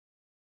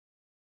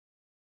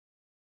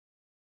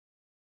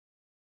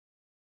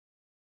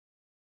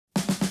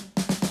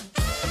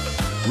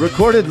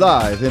Recorded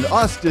live in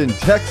Austin,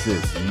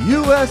 Texas,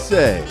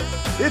 USA.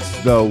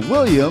 It's the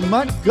William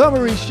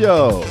Montgomery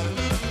Show.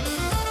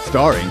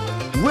 Starring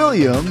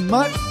William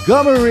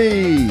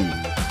Montgomery.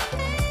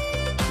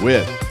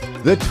 With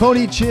the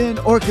Tony Chin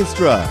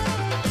Orchestra.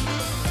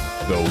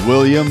 The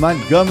William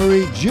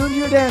Montgomery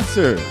Jr.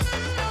 Dancers.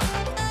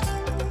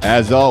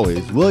 As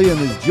always, William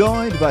is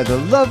joined by the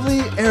lovely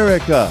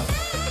Erica.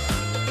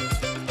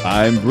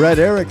 I'm Brett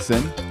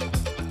Erickson.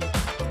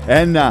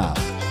 And now,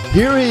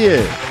 here he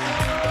is,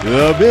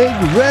 the big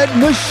red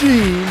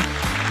machine,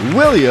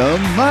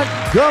 William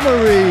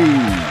Montgomery.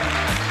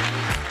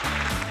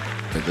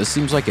 This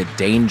seems like a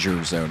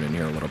danger zone in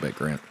here a little bit,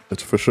 Grant.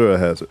 It's for sure a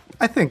hazard.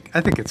 I think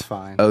it's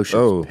fine.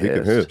 Oh, he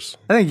can hear us.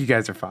 I think you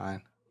guys are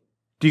fine.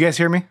 Do you guys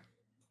hear me?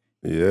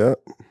 Yeah.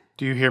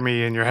 Do you hear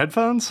me in your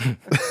headphones?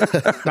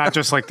 Not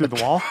just like through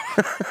the wall?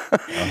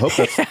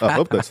 I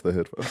hope that's the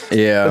headphones.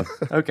 Yeah.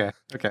 Okay.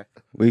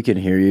 We can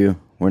hear you.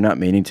 We're not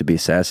meaning to be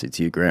sassy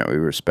to you, Grant. We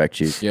respect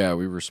you. Yeah,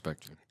 we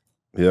respect you.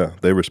 Yeah,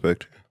 they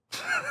respect you.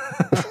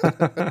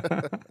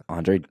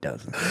 Andre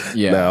doesn't.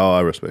 Yeah. No,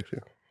 I respect you.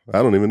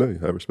 I don't even know you.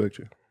 I respect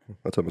you.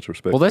 That's how much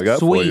respect Well, I got that's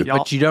for sweet, you.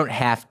 but you don't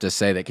have to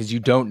say that because you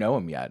don't know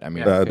him yet. I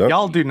mean, I don't.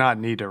 Y'all do not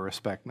need to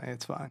respect me.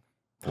 It's fine.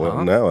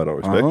 Well, now I don't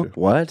respect you.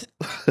 What?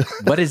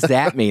 what does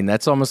that mean?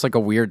 That's almost like a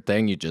weird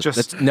thing you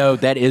just no,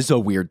 that is a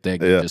weird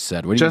thing you just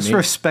said. What do you mean?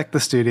 Respect the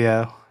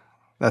studio.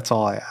 That's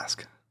all I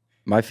ask.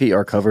 My feet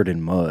are covered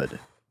in mud.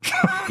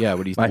 Yeah,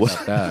 what do you think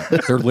about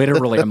that? They're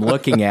literally, I'm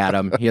looking at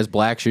him. He has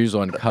black shoes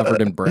on,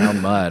 covered in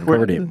brown mud.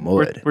 Covered in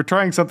mud. We're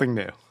trying something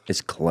new.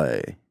 It's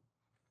clay.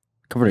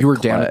 Covered in You were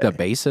clay. down at the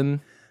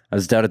basin? I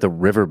was down at the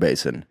river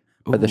basin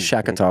by the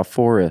Shakataw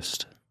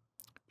Forest.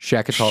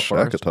 Shakataw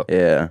Forest?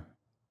 Yeah.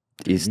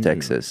 East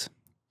Texas.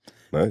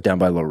 Nice. Down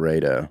by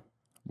Laredo.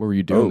 What were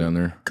you doing down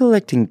there?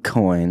 Collecting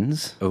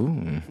coins.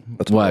 Oh.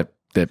 What?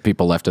 That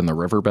people left in the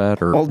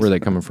riverbed, or where are they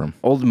coming from?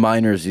 Old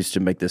miners used to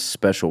make this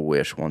special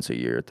wish once a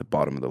year at the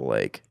bottom of the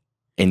lake.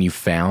 And you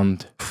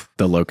found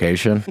the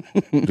location?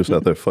 Just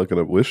out there fucking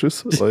up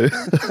wishes? Like,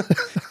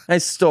 I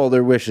stole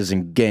their wishes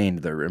and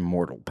gained their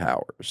immortal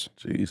powers.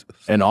 Jesus.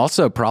 And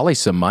also probably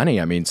some money.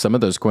 I mean, some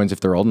of those coins,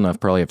 if they're old enough,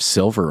 probably have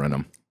silver in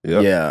them.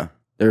 Yep. Yeah.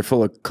 They're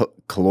full of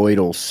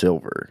colloidal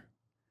silver.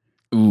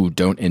 Ooh,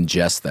 don't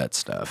ingest that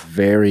stuff.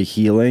 Very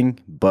healing,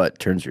 but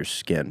turns your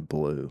skin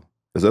blue.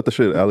 Is that the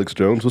shit Alex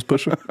Jones was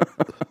pushing?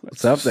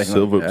 Something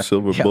Silver, like that.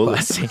 silver Yeah,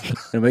 bullets.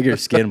 It'll make your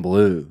skin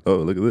blue. Oh,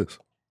 look at this.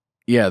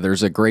 Yeah,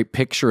 there's a great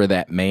picture of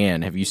that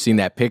man. Have you seen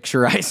that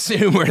picture, I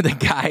assume, where the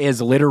guy is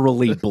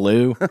literally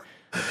blue?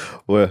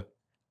 Where?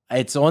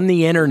 It's on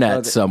the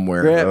internet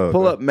somewhere. Grant,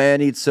 pull up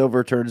man eats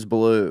silver turns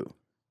blue.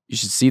 You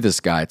should see this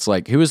guy. It's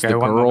like, who is the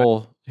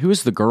girl? Who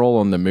is the girl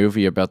on the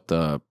movie about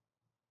the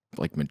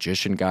like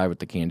magician guy with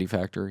the candy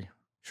factory?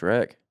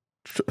 Shrek.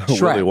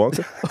 Willy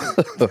Wonka?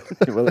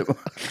 Willy Wonka.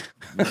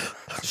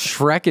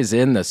 Shrek is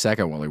in the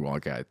second Willy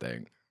Wonka, I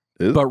think.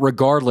 Is? But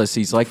regardless,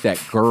 he's like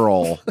that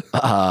girl.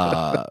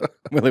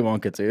 Willy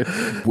Wonka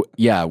too.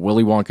 Yeah,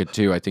 Willy Wonka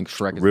too. I think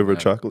Shrek is River in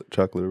that.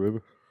 Chocolate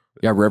River?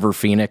 Yeah, River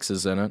Phoenix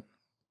is in it.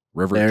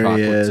 River There he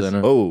Chocolate's is. in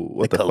it. Oh,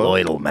 what the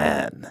colloidal fuck?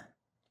 man.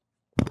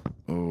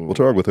 Ooh. What's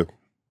wrong with him?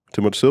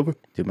 Too much silver?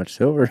 Too much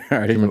silver.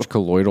 Too much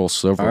colloidal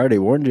silver. I already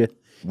warned you.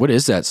 What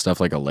is that stuff?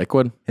 Like a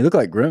liquid? He looked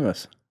like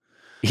Grimace.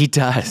 He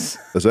does.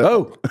 Is that?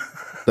 Oh.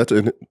 That's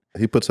in.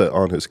 He puts that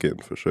on his skin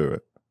for sure. Right?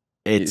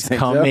 It's think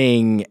so?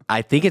 coming.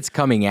 I think it's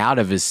coming out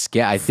of his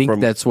skin. I think From-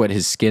 that's what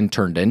his skin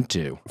turned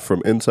into.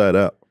 From inside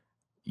out.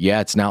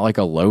 Yeah, it's not like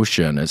a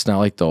lotion. It's not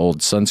like the old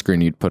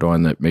sunscreen you'd put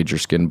on that made your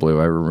skin blue.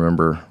 I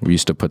remember we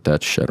used to put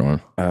that shit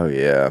on. Oh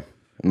yeah.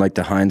 And like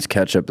the Heinz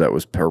ketchup that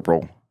was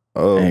purple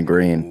Oh, and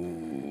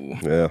green.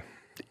 yeah.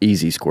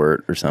 Easy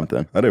squirt or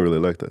something. I didn't really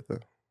like that though.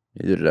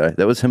 Neither did I.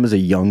 That was him as a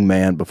young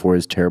man before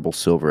his terrible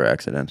silver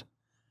accident.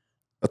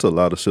 That's a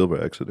lot of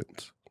silver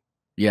accidents.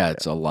 Yeah,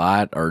 it's a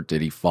lot. Or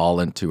did he fall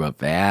into a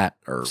vat?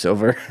 Or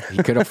Silver?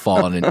 he could have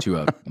fallen into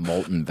a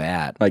molten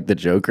vat. Like the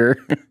Joker?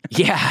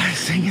 Yeah, I was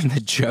thinking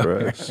the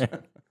Joker. Christ.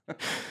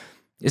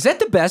 Is that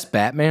the best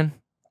Batman?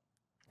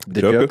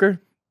 The Joker?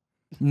 Joker?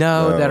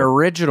 No, No. that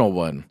original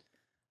one.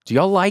 Do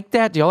y'all like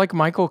that? Do y'all like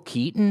Michael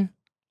Keaton?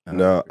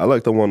 No, I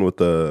like the one with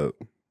the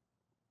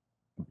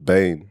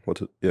Bane.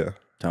 What's it? Yeah,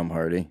 Tom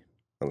Hardy.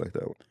 I like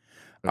that one.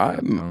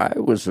 I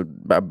was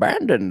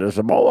abandoned as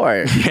a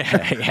boy.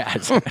 Yeah.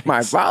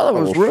 My father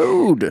was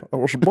rude. I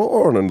was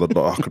born in the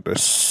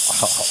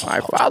darkness.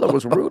 My father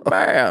was a rude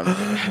man.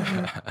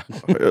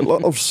 I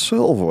love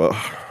silver.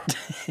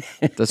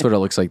 That's what it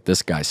looks like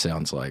this guy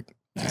sounds like.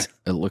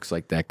 It looks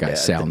like that guy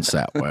sounds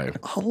that way.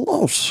 I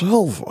love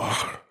silver.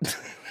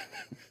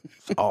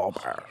 Oh,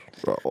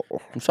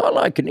 it's all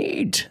I can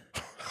eat.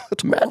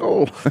 It's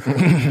metal.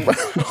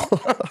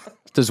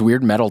 Those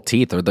weird metal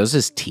teeth. Are those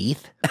his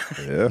teeth?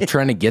 Yeah. I'm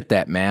trying to get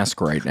that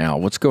mask right now.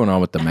 What's going on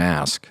with the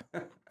mask?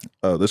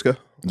 This guy?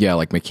 Yeah,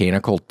 like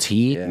mechanical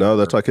teeth. Yeah. No,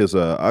 that's like his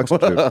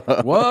oxygen.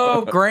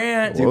 Whoa,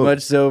 Grant. Too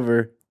much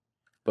silver.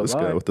 This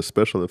guy with the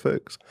special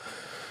effects.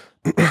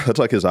 That's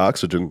like his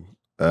oxygen.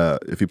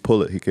 If you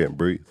pull it, he can't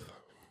breathe.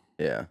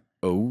 Yeah.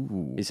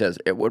 Oh. He says,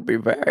 it would be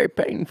very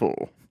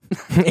painful.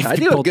 If I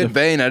do people a good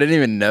bane. I didn't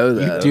even know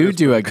that. You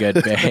do a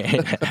good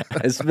bane.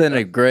 It's been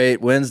a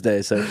great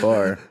Wednesday so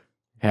far.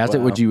 How's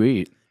it? What'd you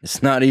eat?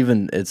 It's not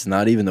even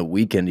the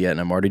weekend yet, and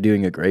I'm already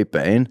doing a great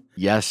bane.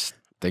 Yes,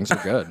 things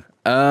are good.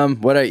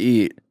 What I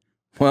eat?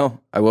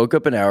 Well, I woke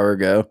up an hour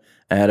ago.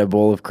 I had a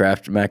bowl of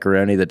Kraft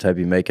macaroni, the type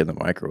you make in the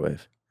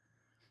microwave.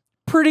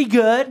 Pretty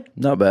good.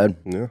 Not bad.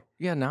 Yeah.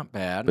 Yeah, not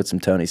bad. Put some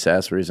Tony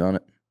Sasseries on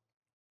it.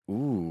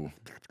 Ooh.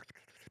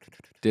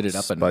 Did it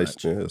up a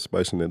notch. Yeah,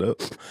 spicing it up.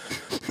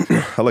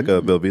 I like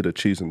a Velveeta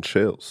cheese and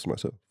shells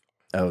myself.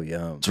 Oh,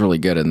 yum. It's really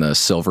good in the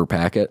silver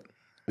packet.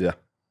 Yeah.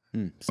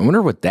 I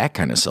wonder what that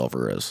kind of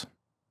silver is.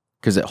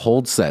 Because it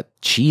holds that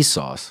cheese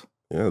sauce.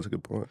 Yeah, that's a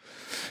good point.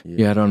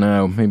 Yeah, I don't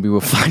know. Maybe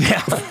we'll find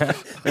out.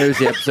 Maybe as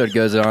the episode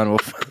goes on,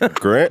 we'll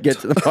Grant? get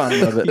to the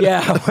bottom of it.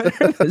 Yeah,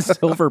 what are the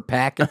silver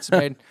packets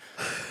made?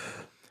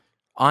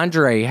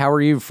 Andre, how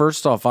are you?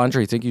 First off,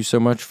 Andre, thank you so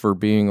much for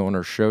being on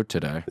our show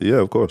today. Yeah,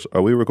 of course.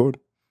 Are we recording?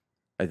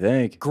 I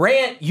think.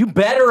 Grant, you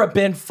better have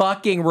been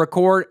fucking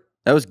record.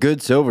 That was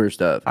good silver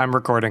stuff. I'm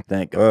recording.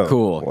 Thank God. Oh,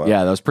 Cool. wow.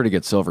 Yeah, that was pretty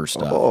good silver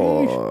stuff.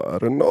 Oh, I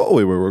didn't know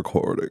we were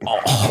recording.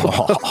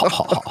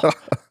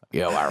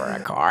 You are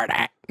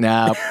recording.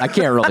 No, I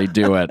can't really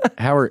do it.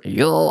 How are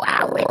you?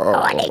 Are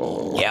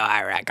recording. You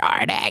are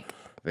recording.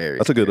 Very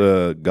That's a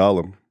good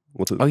Gollum.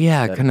 What's it? Oh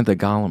yeah, kind of the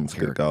Gollum That's a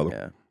good character. Gollum.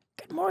 Yeah.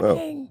 Good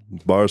morning. Oh,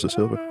 bars of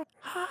silver.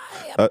 Hi,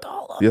 I'm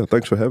Gollum. Yeah,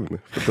 thanks for having me.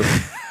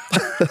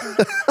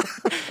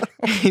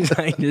 He's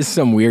like just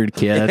some weird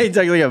kid. He's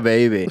like a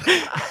baby.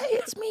 Hi,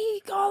 it's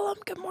me, Gollum.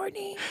 Good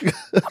morning.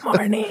 Good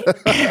morning.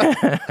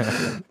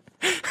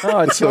 Oh,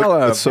 it's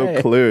It's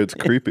so clear. It's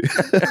creepy.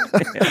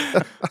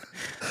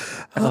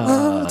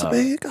 Hello, it's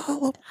me,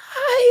 Gollum.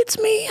 Hi, it's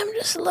me. I'm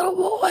just a little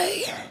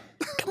boy.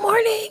 Good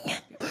morning.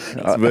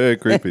 It's very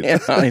creepy. Yeah,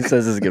 all he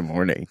says is good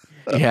morning.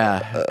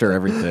 Yeah, after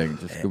everything,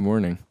 just good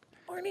morning.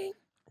 Morning.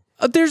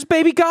 Oh, there's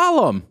baby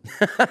Gollum.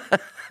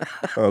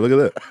 Oh, look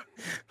at that.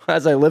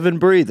 As I live and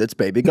breathe, it's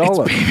baby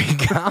Gollum. It's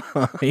baby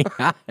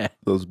Gollum. Yeah.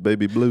 Those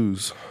baby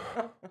blues.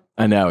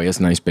 I know he has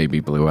nice baby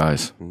blue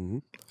eyes. Mm-hmm.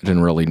 I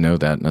didn't really know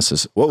that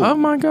necessarily. Whoa. Oh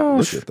my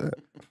gosh. Look at that.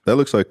 That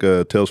looks like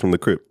Tales from the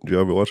Crypt. Did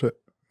you ever watch that?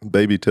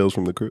 Baby Tales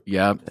from the Crypt.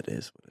 Yeah, That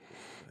is.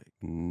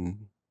 Mm.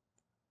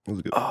 That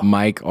was good.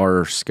 Mike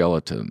R.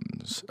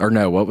 Skeletons. Or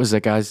no, what was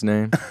that guy's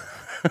name?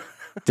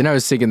 Then I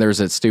was thinking there was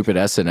that stupid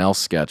SNL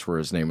sketch where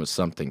his name was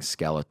something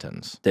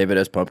Skeletons. David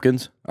S.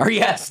 Pumpkins. Or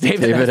yes,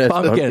 David David S. S.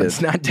 Pumpkins,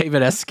 Pumpkins. not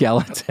David S.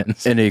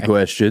 Skeletons. Any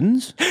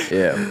questions?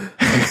 Yeah.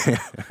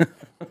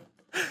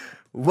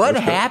 What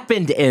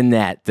happened in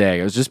that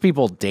thing? It was just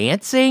people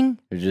dancing?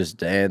 They're just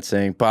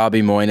dancing.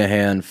 Bobby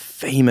Moynihan,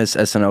 famous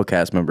SNL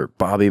cast member,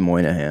 Bobby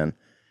Moynihan,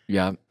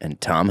 Yeah. and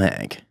Tom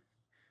Hank.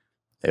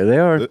 There they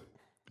are.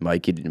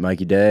 Mikey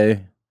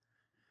Day.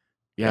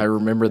 Yeah, I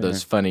remember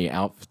those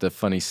the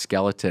funny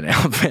skeleton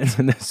outfits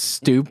and the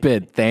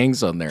stupid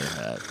things on their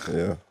head.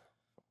 Yeah.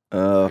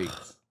 Oh,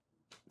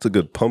 It's a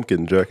good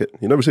pumpkin jacket.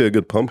 You never see a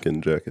good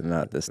pumpkin jacket.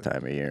 not this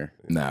time of year.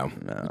 No,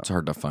 No. it's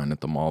hard to find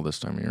at the mall this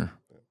time of year.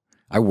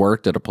 I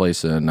worked at a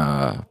place in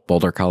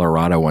Boulder,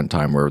 Colorado one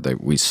time where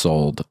we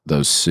sold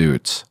those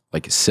suits,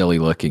 like silly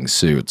looking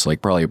suits,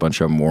 like probably a bunch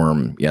of them wore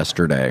 'em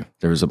yesterday.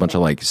 There was a bunch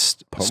of like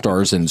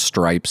stars and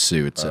stripes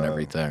suits and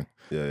everything.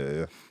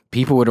 Yeah.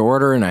 People would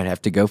order and I'd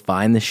have to go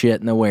find the shit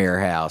in the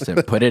warehouse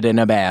and put it in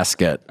a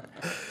basket.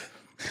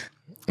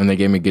 And they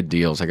gave me good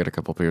deals. I got a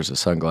couple pairs of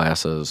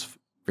sunglasses,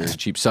 very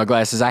cheap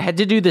sunglasses. I had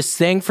to do this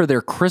thing for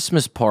their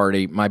Christmas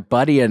party. My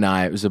buddy and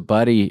I, it was a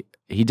buddy,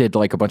 he did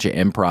like a bunch of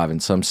improv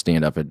and some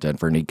stand-up in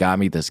Denver, and he got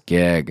me this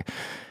gig.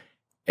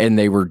 And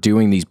they were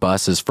doing these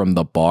buses from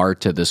the bar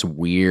to this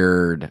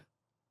weird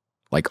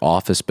like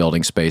office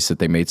building space that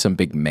they made some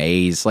big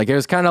maze. Like it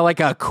was kind of like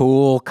a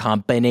cool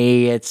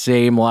company. It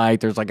seemed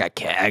like there's like a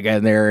keg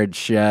in there and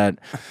shit.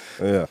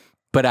 Yeah.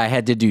 But I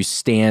had to do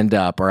stand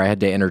up or I had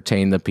to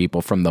entertain the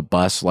people from the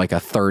bus, like a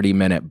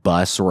 30-minute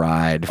bus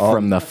ride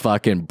from the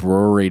fucking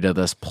brewery to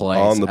this place.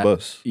 On the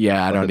bus.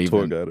 Yeah, I Like don't a even.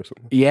 tour guide or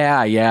something.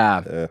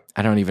 Yeah.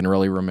 I don't even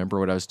really remember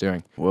what I was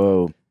doing.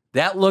 Whoa.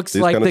 That looks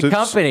These like kind of the suits?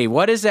 company.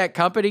 What is that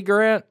company,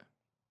 Grant?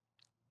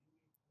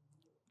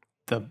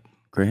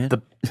 Grant?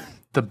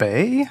 The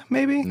Bay,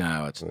 maybe?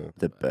 No, it's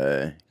The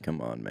Bay. Come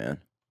on, man.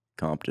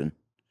 Compton.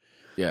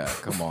 yeah.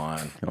 Come on.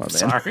 Come on, man.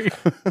 Sorry.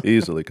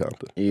 Easily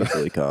Compton.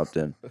 Easily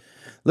Compton.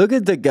 Look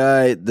at the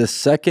guy, the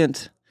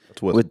second.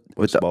 It's West, With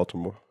West the-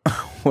 Baltimore.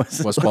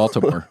 West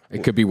Baltimore.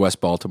 It could be West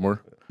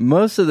Baltimore.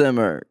 Most of them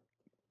are,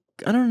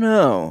 I don't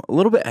know, a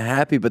little bit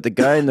happy, but the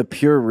guy in the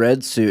pure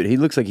red suit, he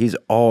looks like he's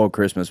all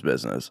Christmas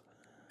business.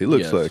 He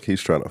looks Yes. like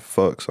he's trying to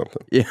fuck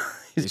something. Yeah,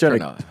 he's trying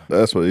to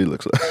That's what he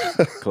looks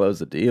like. close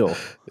the deal.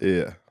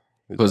 Yeah.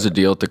 close a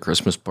deal at the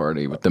Christmas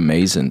party with the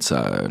maze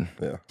inside.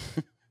 Yeah.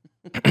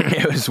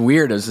 It was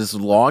weird. It was this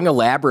long,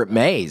 elaborate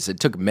maze. It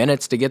took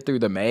minutes to get through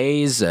the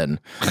maze, and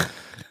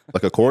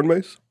Like a corn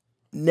maze?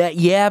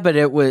 yeah, but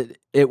it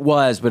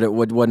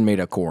wasn't made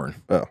of corn.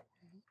 Oh.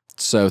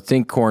 So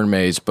think corn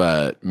maze,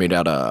 but made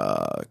out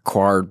of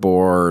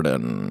cardboard,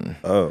 and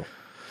Oh.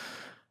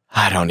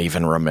 I don't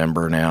even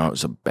remember now. It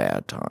was a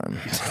bad time.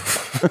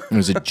 It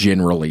was a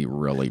generally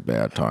really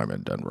bad time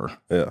in Denver.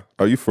 Yeah.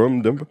 Are you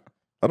from Denver?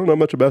 I don't know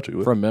much about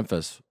you. From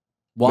Memphis.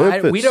 Well,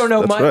 Memphis, we don't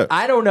know that's much. right.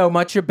 I don't know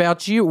much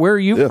about you. Where are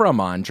you from,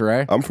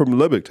 Andre? I'm from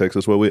Lubbock,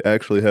 Texas, where we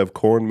actually have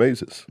corn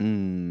mazes.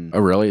 Oh,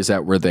 really? Is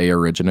that where they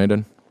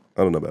originated?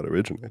 I don't know about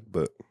originate,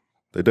 but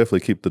they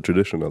definitely keep the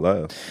tradition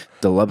alive.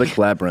 The Lubbock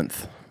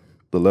Labyrinth.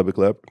 The Lubbock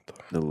Labyrinth.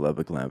 The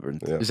Lubbock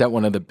Labyrinth. Yeah. Is that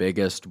one of the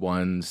biggest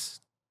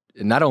ones,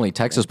 not only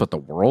Texas, but the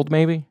world,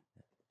 maybe?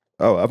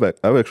 Oh,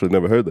 I've actually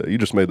never heard that. You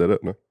just made that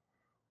up, no?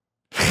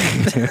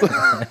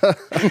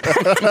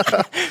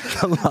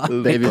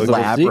 Baby's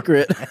little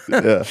secret.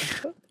 Yeah.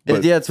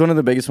 But Yeah, it's one of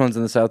the biggest ones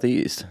in the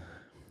Southeast.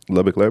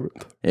 Lubbock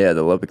Labyrinth. Yeah,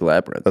 the Lubbock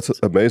Labyrinth. That's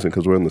amazing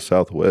because we're in the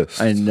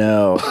Southwest. I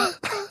know.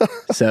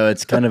 So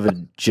it's kind of a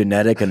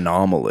genetic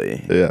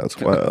anomaly. Yeah, it's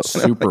wild.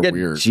 Super Like a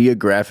weird.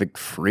 geographic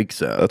freak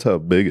zone. That's how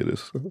big it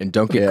is. And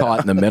don't get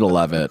caught in the middle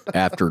of it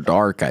after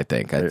dark, I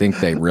think. I think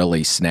they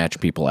really snatch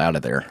people out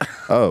of there.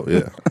 Oh,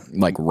 yeah.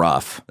 Like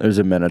rough. There's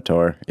a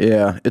Minotaur.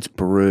 Yeah, it's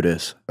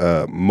Brutus.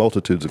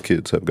 Multitudes of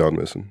kids have gone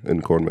missing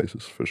in corn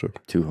mazes, for sure.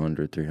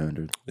 200,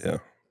 300. Yeah.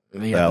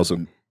 Yeah,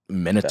 1,000.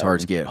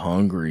 Minotaurs get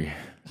hungry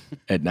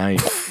at night.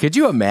 Could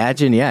you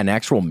imagine? Yeah, an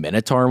actual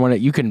Minotaur one.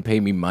 You couldn't pay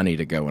me money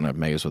to go in a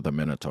maze with a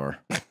Minotaur.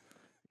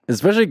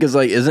 Especially because,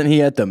 like, isn't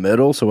he at the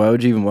middle? So why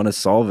would you even want to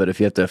solve it if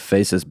you have to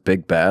face this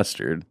big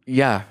bastard?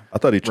 Yeah. I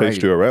thought he chased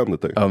Right. you around the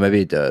thing. Oh, maybe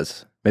he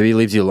does. Maybe he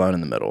leaves you alone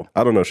in the middle.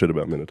 I don't know shit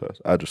about Minotaurs.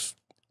 I just...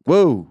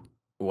 Whoa.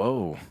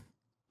 Whoa.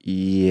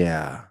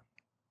 Yeah.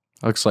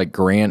 Looks like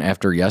Grant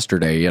after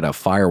yesterday, he had a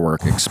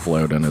firework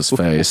explode in his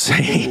face.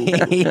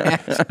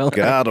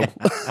 Got him.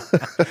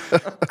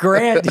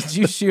 Grant, did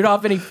you shoot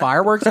off any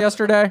fireworks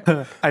yesterday?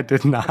 I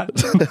did not.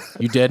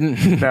 You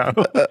didn't? No.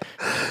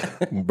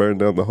 Burned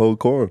down the whole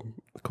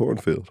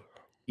cornfield.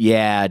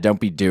 Yeah,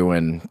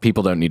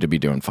 people don't need to be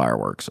doing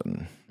fireworks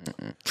and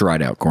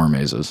dried out corn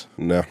mazes.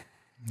 No.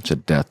 It's a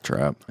death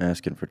trap.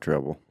 Asking for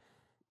trouble.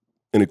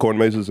 Any corn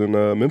mazes in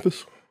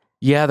Memphis?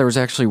 Yeah, there was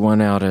actually one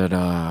out at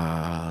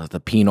the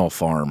penal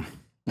farm.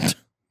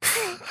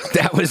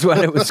 That was what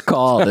it was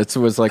called. It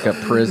was like a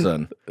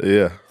prison,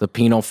 Yeah. the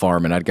penal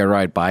farm. And I'd go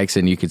ride bikes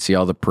and you could see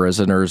all the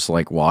prisoners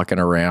like walking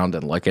around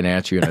and looking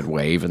at you and I'd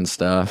wave and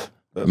stuff.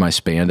 My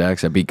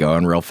spandex, I'd be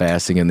going real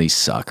fast thinking these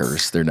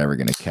suckers, they're never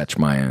going to catch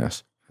my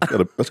ass.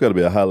 That's got to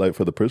be a highlight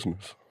for the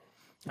prisoners.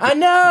 I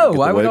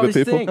know. I would wave at always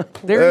people?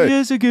 think, there he Hey.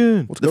 is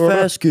again. What's going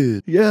on?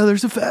 kid. Yeah,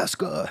 there's a fast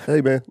guy. Hey,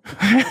 man.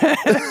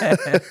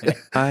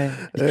 Hi.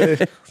 Hey,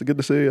 it's good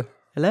to see you.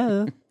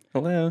 Hello.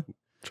 Hello.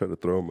 Try to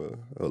throw him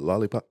a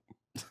lollipop.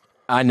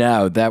 I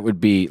know. That would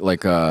be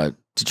like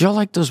did y'all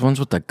like those ones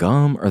with the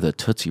gum or the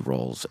Tootsie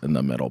Rolls in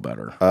the middle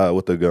better?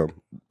 With the gum.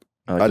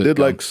 I the did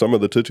gum. like some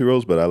of the Tootsie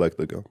Rolls, but I like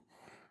the gum.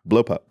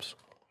 Blow pops.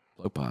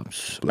 Blow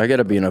pops. I got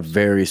to be in a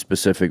very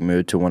specific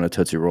mood to want a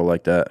Tootsie Roll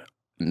like that.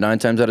 9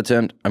 times out of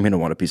 10, I'm going to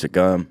want a piece of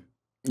gum.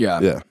 Yeah.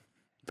 Yeah.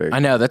 Very I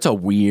know. That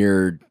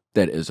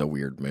is a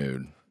weird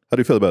mood. How do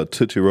you feel about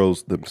Tootsie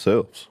Rolls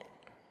themselves?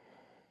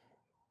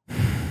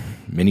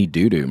 Mini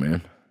doo-doo,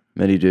 man.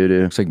 Mini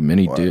doo-doo. Looks like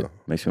mini Wow. doo.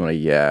 Makes me want to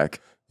yak.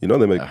 You know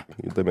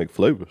they make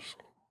flavors.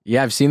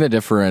 Yeah, I've seen the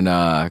different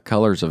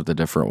colors of the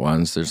different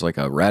ones. There's like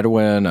a red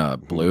one, a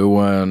blue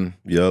one.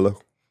 Yellow.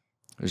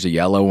 There's a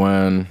yellow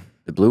one.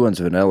 The blue one's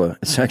vanilla.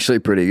 It's actually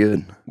pretty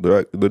good.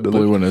 They're The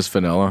blue one is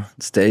vanilla.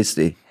 It's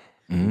tasty.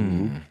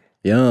 Mm.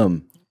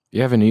 Yum.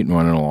 You haven't eaten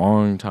one in a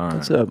long time.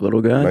 What's up,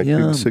 little guy?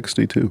 Yum.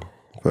 1962,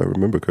 if I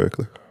remember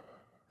correctly.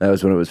 That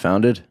was when it was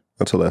founded?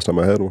 That's the last time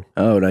I had one.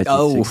 Oh,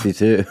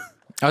 1962.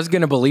 I was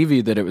going to believe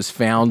you that it was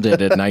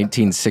founded in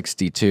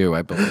 1962.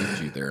 I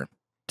believed you there.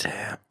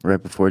 Damn.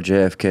 Right before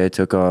JFK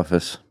took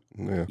office.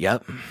 Yeah.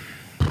 Yep.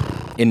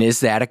 And is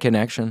that a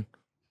connection?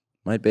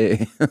 Might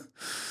be.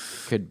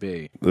 Could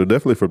be. They're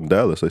definitely from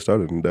Dallas. They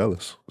started in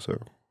Dallas. So,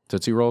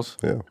 Tootsie Rolls?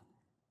 yeah.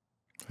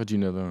 How'd you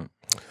know that?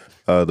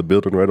 The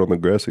building right on the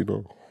grassy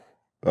knoll.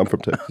 I'm from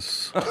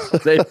Texas.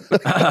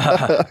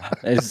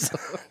 It's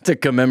to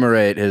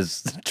commemorate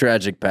his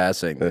tragic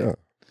passing. Yeah.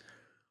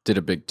 Did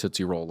a big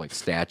Tootsie Roll like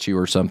statue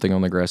or something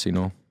on the grassy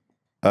knoll?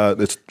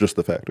 It's just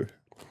the factory.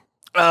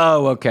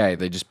 Oh, okay.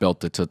 They just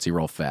built the Tootsie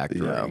Roll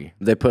factory. Yeah.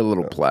 They put a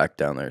little plaque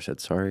down there. Said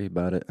sorry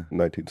about it.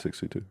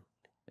 1962.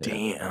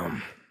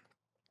 Damn.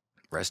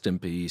 Rest in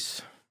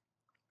peace.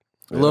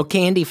 A little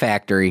candy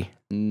factory.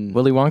 Mm.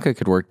 Willy Wonka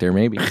could work there,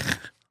 maybe.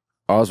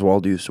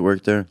 Oswald used to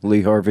work there.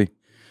 Lee Harvey.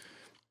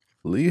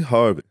 Lee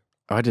Harvey.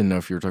 I didn't know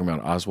if you were talking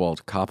about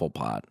Oswald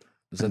Cobblepot.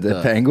 Is that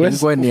The penguin?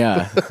 Penguin,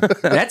 yeah.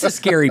 That's a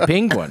scary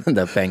penguin.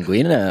 The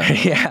Penguina.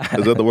 Yeah.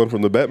 Is that the one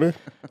from the Batman?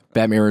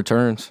 Batman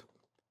Returns.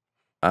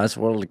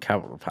 Oswald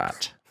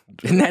Cobblepot.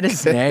 Isn't that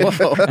his name?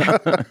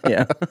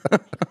 Yeah.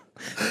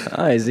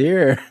 Hi, he's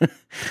here.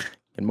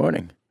 Good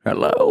morning.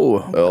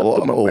 Hello.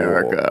 Welcome,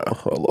 America.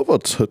 I love a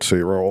Tootsie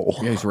Roll.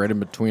 Yeah, he's right in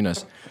between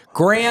us.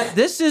 Grant,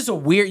 this is a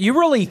weird. You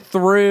really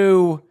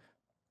threw.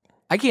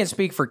 I can't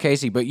speak for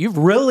Casey, but you've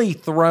really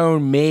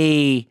thrown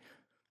me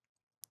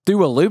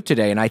through a loop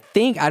today. And I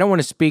think I don't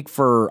want to speak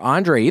for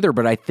Andre either,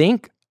 but I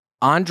think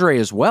Andre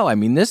as well. I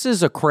mean, this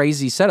is a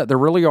crazy setup. There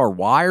really are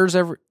wires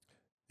every.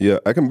 Yeah,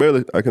 I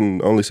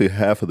can only see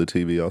half of the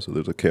TV. Also,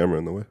 there's a camera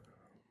in the way.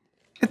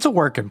 It's a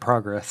work in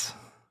progress.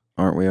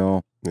 Aren't we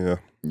all? Yeah,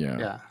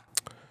 Yeah.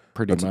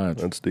 Pretty much.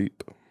 that's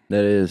deep.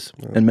 That is.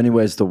 In many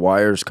ways, the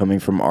wires coming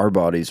from our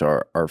bodies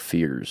are our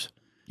fears.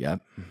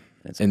 Yep.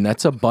 And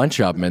that's a bunch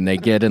of them, and they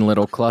get in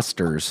little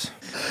clusters.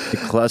 They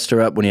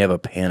cluster up when you have a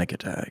panic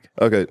attack.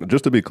 Okay,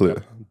 just to be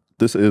clear,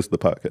 this is the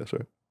podcast,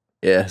 right?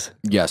 Yes.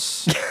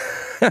 Yes.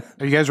 Are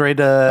you guys ready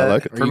to? I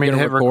like it. For Are you me to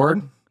gonna hit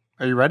record?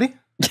 Are you ready?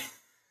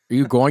 Are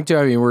you going to?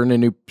 I mean, we're in a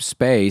new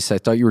space. I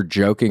thought you were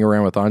joking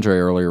around with Andre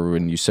earlier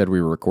when you said we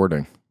were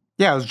recording.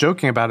 Yeah, I was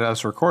joking about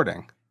us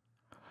recording.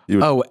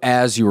 Oh,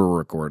 as you were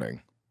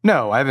recording.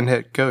 No, I haven't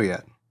hit go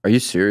yet. Are you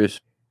serious?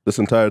 This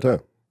entire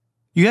time.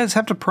 You guys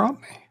have to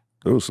prompt me.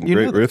 There was some You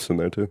great know that. riffs in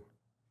there too.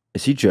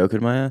 Is he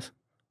joking my ass?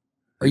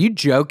 Are you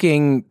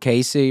joking,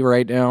 Casey,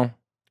 right now?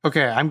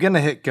 Okay, I'm gonna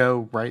hit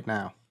go right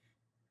now.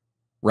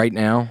 Right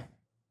now?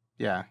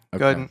 Yeah, Okay.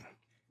 go ahead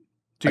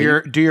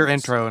and do your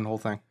intro and whole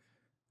thing.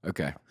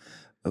 Okay.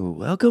 Oh,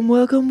 welcome.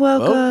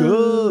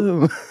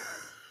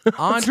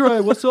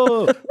 Andre, what's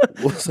up?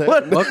 What's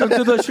that? Welcome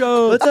to the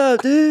show. What's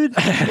up, dude?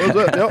 What's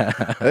up? Yo?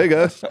 Hey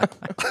guys.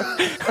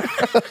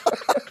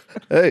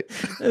 Hey.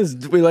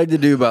 We like to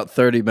do about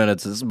 30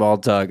 minutes of small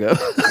talk up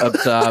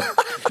top.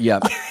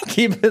 Yep.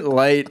 Keep it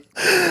light.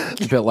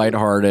 Keep it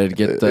lighthearted.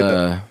 Get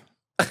the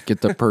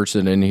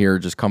person in here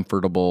just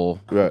comfortable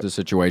Right. with the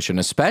situation,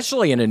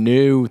 especially in a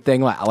new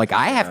thing like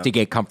I have to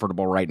get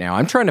comfortable right now.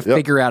 I'm trying to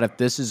figure out if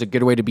this is a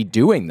good way to be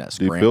doing this.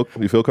 Do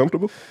you feel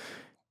comfortable?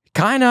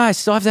 Kinda. I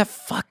still have that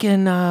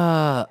fucking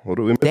What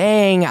do we miss?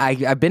 thing.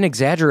 I've been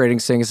exaggerating,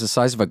 saying it's the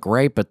size of a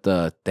grape, but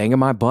the thing in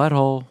my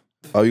butthole.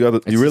 Oh, you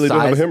it's really the do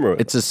have a size-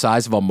 hemorrhoid. It's the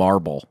size of a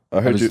marble. I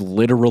I heard was you-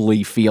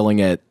 literally feeling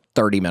it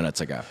 30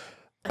 minutes ago.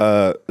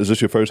 Is this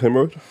your first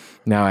hemorrhoid?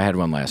 No, I had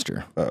one last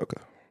year. Oh,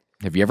 okay.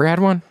 Have you ever had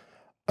one?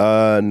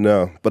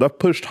 No, but I've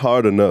pushed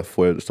hard enough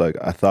where it's like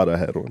I thought I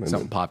had one. And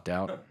Something then, popped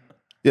out.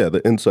 yeah,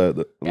 the inside,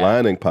 the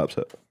lining pops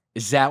up.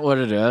 Is that what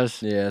it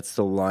is? Yeah, it's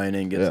the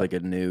lining gets Yeah. like a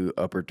new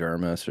upper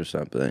dermis or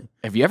something.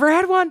 Have you ever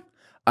had one?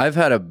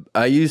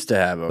 I used to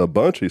have A them.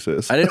 bunch, he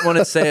says. I didn't want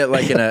to say it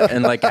like in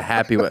a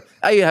happy way.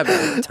 I have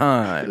a good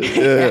time.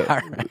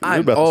 Yeah,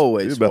 I'm you're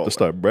always about to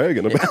start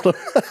bragging about it.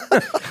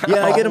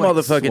 Yeah, I get them all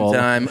the Always fucking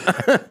swollen.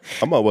 time.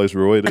 I'm always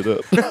roided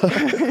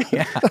up.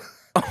 Yeah.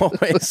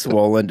 Always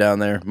swollen down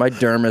there. My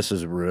dermis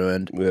is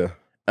ruined. Yeah.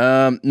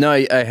 No,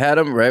 I had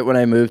them right when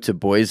I moved to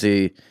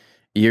Boise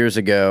years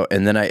ago,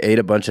 and then I ate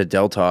a bunch of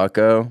Del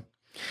Taco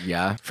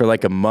Yeah. for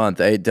like a month.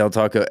 I ate Del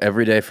Taco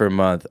every day for a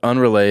month,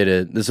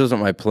 unrelated. This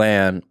wasn't my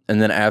plan.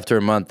 And then after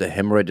a month, the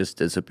hemorrhoid just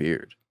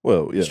disappeared.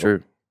 Well, yeah. It's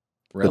true.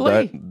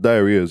 Really?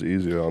 Diarrhea is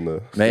easier on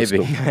the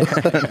Maybe.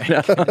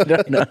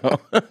 system. no.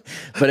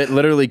 But it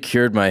literally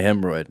cured my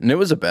hemorrhoid, and it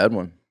was a bad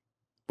one.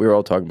 We were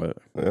all talking about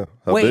it. Yeah.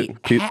 How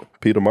Wait, big?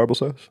 Peter Marble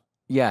size?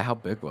 Yeah. How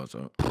big was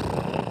it?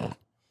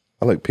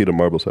 I like Peter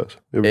Marble size.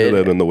 You ever hear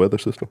that in the weather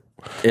system?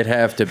 It'd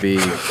have to be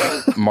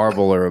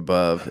marble or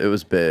above. It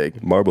was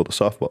big. Marble to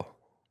softball.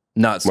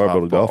 Not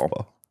Marble to golf softball.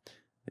 ball.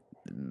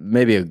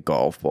 Maybe a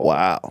golf ball.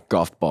 Wow.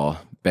 Golf ball.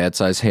 Bad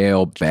size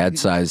hail. Bad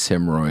size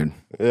hemorrhoid.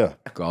 Yeah.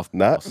 Golf ball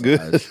Not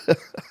good. size.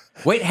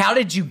 Wait, how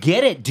did you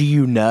get it? Do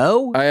you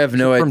know? I have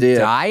no From idea.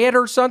 diet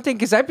or something?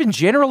 Because I've been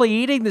generally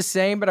eating the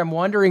same, but I'm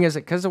wondering, is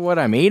it because of what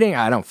I'm eating?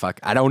 I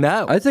don't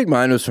know. I think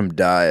mine was from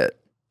diet.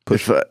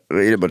 Push. I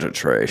ate a bunch of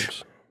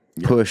trash.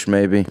 Push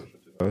maybe.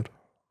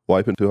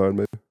 Wiping too hard,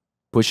 maybe.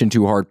 Pushing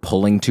too hard,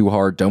 pulling too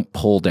hard. Don't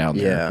pull down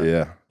there. Yeah.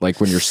 Yeah. Like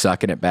when you're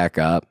sucking it back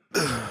up.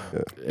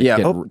 Yeah.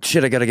 Get- Oh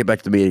shit! I gotta get back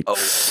to the meeting.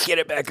 Get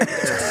it back up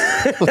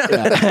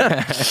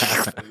there.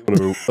 I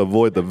want to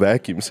avoid the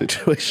vacuum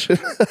situation.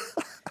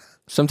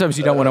 Sometimes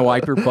you don't want to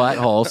wipe your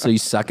butthole, so you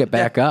suck it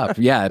back up.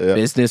 Yeah,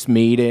 business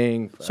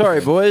meeting. Sorry,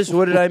 boys.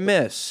 What did I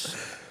miss?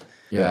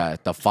 Yeah,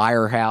 at the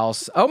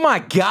firehouse. Oh my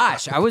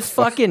gosh. I was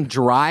fucking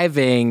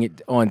driving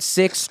on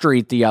 6th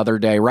Street the other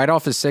day, right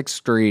off of 6th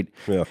Street.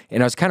 Yeah.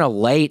 And I was kind of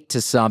late to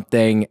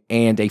something,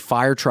 and a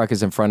fire truck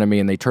is in front of me,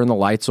 and they turn the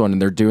lights on,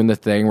 and they're doing the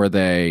thing where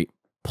they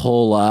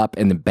pull up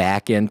and then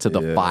back into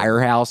the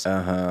firehouse.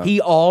 He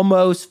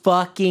almost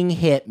fucking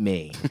hit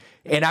me.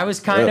 And I was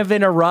kind of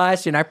in a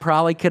rush, and I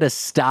probably could have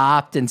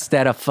stopped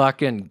instead of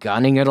fucking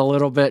gunning it a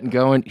little bit and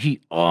going,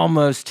 he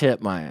almost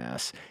hit my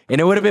ass.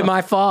 And it would have been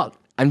my fault.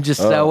 I'm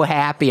just so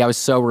happy. I was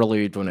so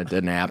relieved when it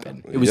didn't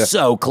happen. It was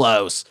so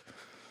close.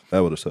 That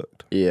would have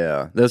sucked.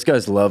 Yeah, those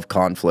guys love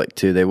conflict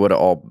too. They would have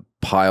all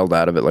piled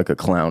out of it like a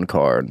clown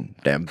car and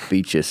damn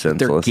beat you Their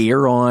senseless.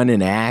 gear on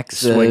and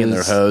axes. Swinging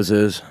their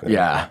hoses.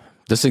 Yeah.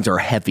 Those things are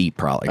heavy,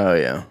 probably. Oh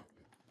yeah.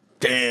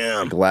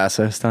 Damn. Glass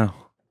ass style.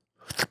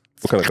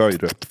 What kind of car you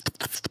drive?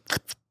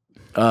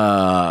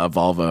 A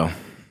Volvo.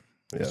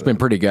 Yeah, It's been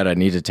pretty good. I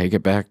need to take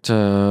it back to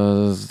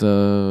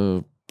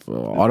the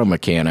auto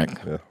mechanic.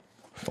 Yeah.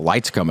 The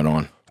light's coming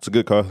on. It's a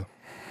good car.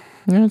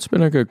 Yeah, it's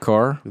been a good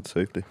car. Good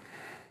safety.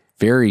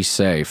 Very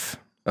safe.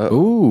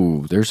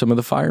 Ooh, there's some of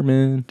the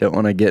firemen. Don't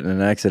want to get in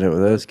an accident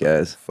with those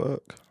guys.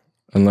 Fuck.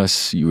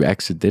 Unless you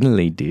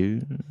accidentally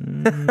do.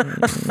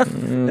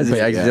 As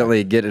they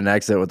accidentally get an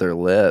accent with their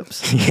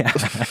lips. Yeah.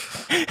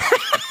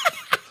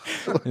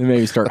 And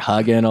maybe start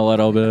hugging a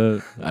little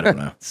bit. I don't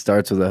know.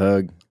 Starts with a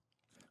hug.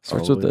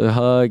 Starts with a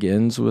hug,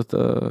 ends with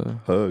a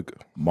Hug.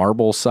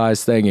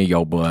 marble-sized thing in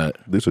your butt.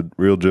 These are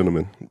real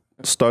gentlemen.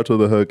 Starts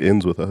with a hug,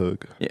 ends with a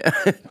hug. Yeah.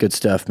 Good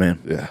stuff,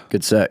 man. Yeah.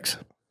 Good sex.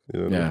 You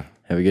know what I mean? Yeah.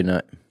 Have a good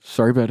night.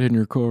 Sorry about hitting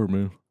your car,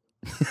 man.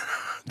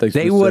 Thanks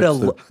They for would sex.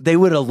 have. They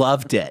would have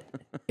loved it.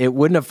 It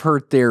wouldn't have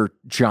hurt their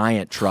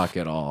giant truck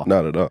at all.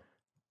 Not at all.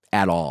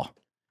 At all.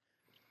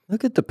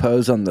 Look at the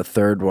pose on the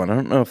third one. I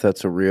don't know if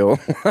that's a real.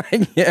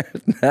 Yeah,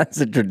 that's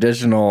a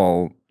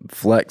traditional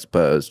flex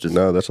pose. Just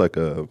No, that's like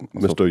a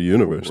Mr.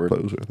 Universe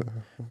pose right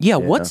there. Yeah,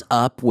 what's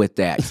up with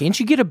that? Can't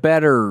you get a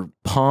better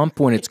pump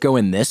when it's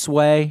going this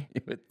way?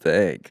 you would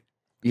think.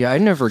 Yeah, I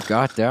never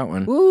got that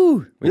one.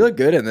 Woo! We look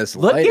good in this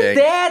Look lighting. at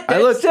that! I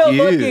That's look still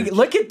huge. looking.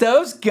 Look at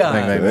those guys.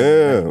 Bang, Damn.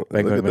 bang, Look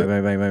bang, at bang,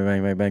 that. bang, bang,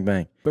 bang, bang,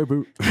 bang,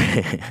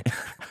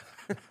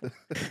 bang.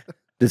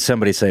 Did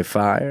somebody say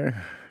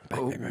fire?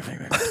 Bang, bang, bang,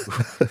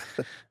 bang,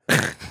 bang.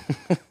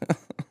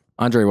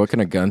 Andre, what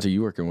kind of guns are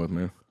you working with,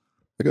 man?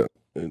 I got,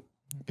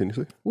 can you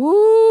see? Woo!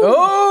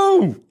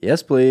 Oh!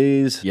 Yes,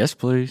 please. Yes,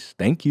 please.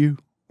 Thank you.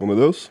 One of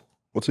those?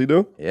 What's he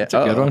doing? Yeah. That's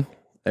a good one.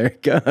 There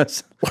it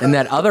goes. And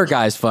that other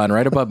guy's fun,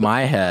 right above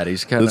my head.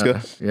 He's kind This guy?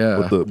 of, yeah.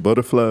 With the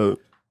butterfly.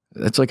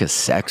 That's like a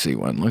sexy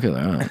one. Look at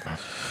that.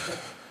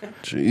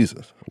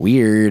 Jesus.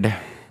 Weird.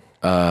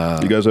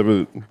 You guys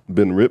ever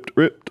been ripped?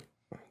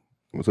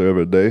 Was there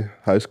ever a day?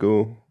 High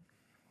school?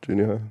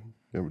 Junior high?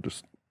 You ever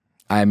just...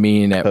 I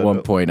mean, at Cut one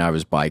up. point, I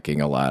was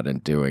biking a lot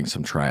and doing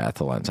some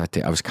triathlons. I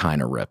think I was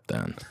kind of ripped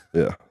then.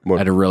 Yeah. I More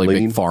had a really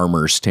lean, big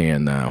farmer's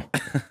tan, though.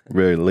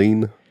 very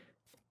lean.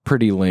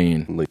 Pretty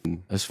lean.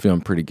 Lean. I was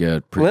feeling pretty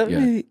good. Let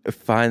me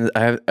find.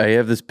 I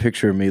have this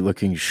picture of me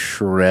looking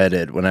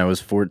shredded when I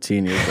was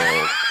 14 years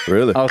old.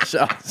 Really? I'll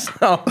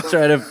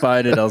try to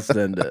find it. I'll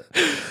send it.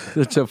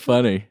 That's so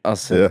funny. I'll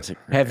send it. To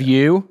Have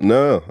you?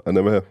 No, I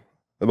never have.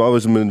 I've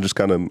always been just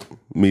kind of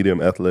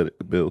medium athletic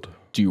build.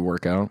 Do you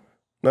work out?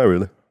 Not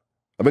really.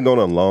 I've been going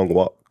on long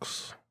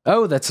walks.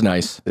 Oh, that's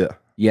nice. Yeah.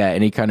 Yeah,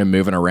 any kind of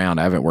moving around.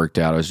 I haven't worked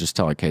out. I was just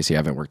telling Casey I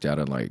haven't worked out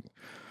in like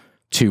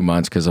 2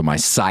 months because of my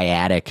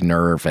sciatic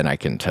nerve, and I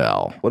can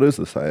tell. What is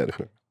the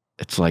sciatic?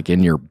 It's like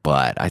in your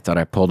butt. I thought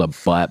I pulled a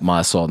butt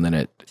muscle, and then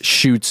it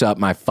shoots up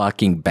my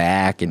fucking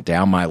back and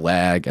down my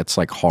leg. It's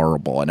like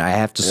horrible. And I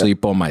have to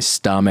sleep on my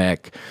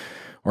stomach,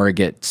 or I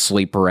get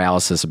sleep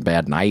paralysis and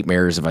bad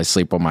nightmares if I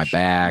sleep on my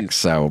back.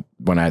 So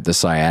when I have the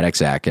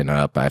sciatics acting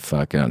up, I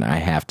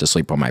have to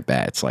sleep on my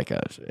back. It's like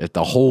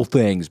the whole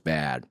thing's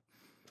bad.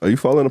 Are you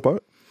falling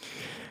apart?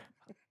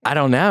 I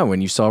don't know.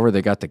 When you saw where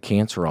they got the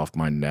cancer off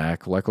my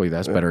neck, luckily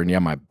that's better. And yeah,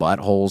 my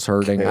butthole's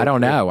hurting. I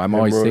don't know. I'm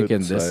always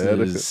thinking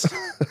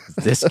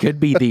this could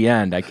be the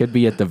end. I could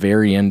be at the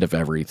very end of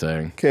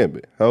everything. Can't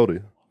be. How old are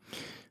you?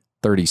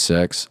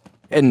 36.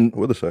 And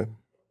We're the same.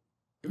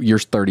 you're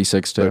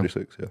 36 too?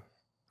 36, yeah.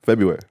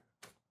 February.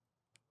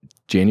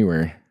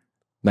 January.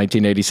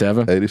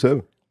 1987?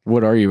 87.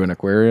 What are you, an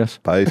Aquarius?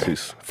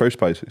 Pisces. First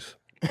Pisces.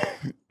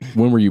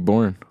 When were you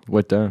born?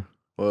 What day?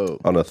 Whoa.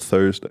 On a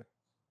Thursday.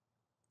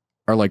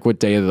 Or like what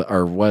day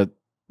or what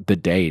the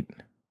date?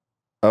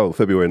 Oh,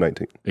 February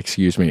 19th.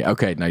 Excuse me.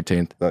 Okay,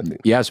 19th. 19th.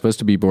 Yeah, I was supposed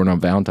to be born on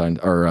Valentine's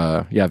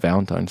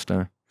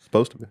Day.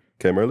 Supposed to be.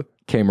 Came early?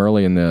 Came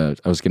early I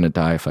was going to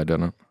die if I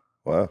didn't.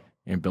 Wow.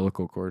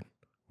 Umbilical cord.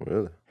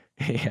 Really?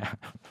 Yeah.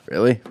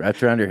 Really?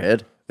 Wrapped around your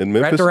head? In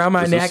Memphis? Wrapped around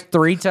my is this neck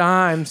 3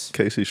 times.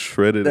 Casey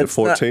shredded at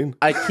 14?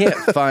 I can't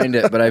find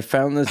it, but I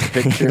found this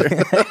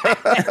picture.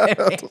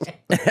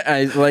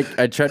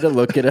 I tried to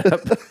look it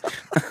up.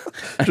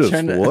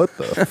 What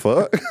the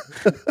fuck?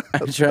 I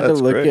tried to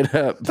look it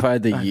up by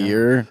the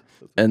year,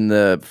 and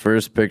the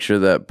first picture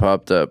that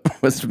popped up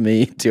was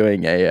me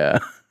doing a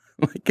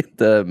like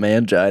the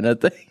mangina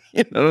thing.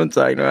 You know what I'm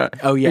talking about?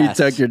 Oh, yes.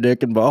 You tuck your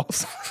dick and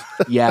balls.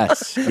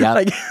 Yes. Yeah.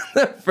 Like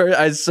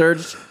I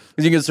searched,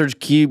 because you can search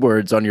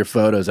keywords on your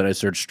photos, and I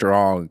searched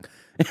strong,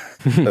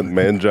 And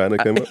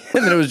mangina came up?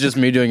 and then it was just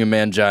me doing a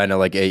mangina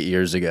like 8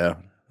 years ago.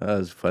 That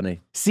was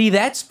funny. See,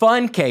 that's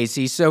fun,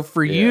 Casey. So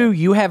for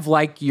you have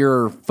like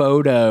your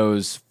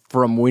photos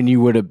from when you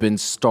would have been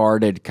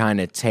started kind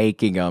of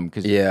taking them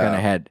because you kind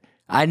of had.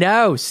 I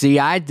know. See,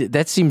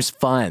 that seems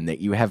fun that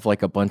you have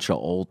like a bunch of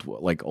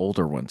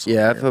older ones.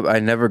 Yeah, I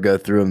never go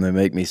through them. They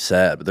make me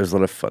sad, but there's a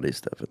lot of funny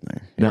stuff in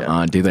there.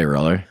 Nuh-uh, do they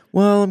really?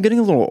 Well, I'm getting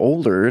a little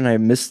older, and I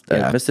missed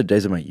the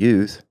days of my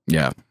youth.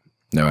 Yeah.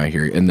 No, I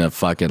hear you. And the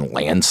fucking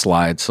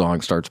landslide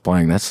song starts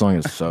playing. That song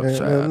is so A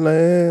sad.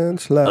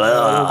 landslide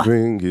will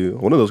bring you.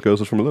 One of those girls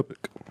is from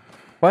Lubbock.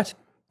 What?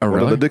 Oh, One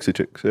of really? the Dixie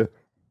Chicks, yeah.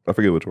 I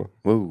forget which one.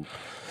 Whoa.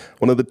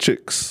 One of the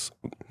chicks.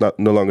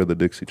 No longer the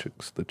Dixie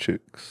Chicks. The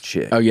chicks.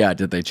 Chick. Oh, yeah.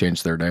 Did they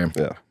change their name?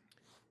 Yeah.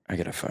 I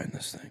gotta find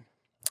this thing.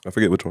 I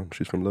forget which one.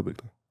 She's from Lubbock,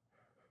 though.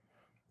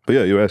 But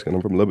yeah, you're asking.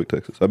 I'm from Lubbock,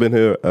 Texas. I've been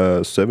here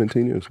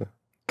 17 years now.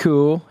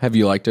 Cool. Have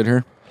you liked it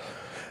here?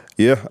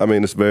 Yeah, I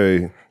mean, it's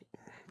very,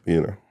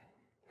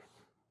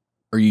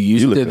 Are you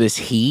used live to here. this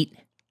heat?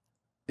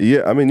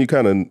 Yeah, I mean, you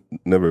kind of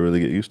never really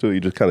get used to it. You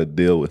just kind of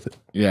deal with it.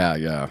 Yeah,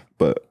 yeah.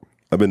 But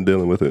I've been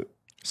dealing with it.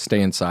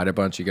 Stay inside a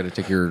bunch. You got to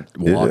take your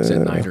walks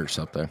at night or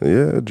something.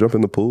 Yeah, jump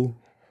in the pool.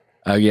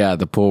 Oh, yeah,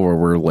 the pool where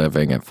we're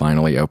living, it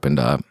finally opened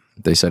up.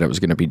 They said it was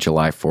going to be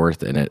July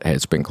 4th, and it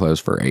has been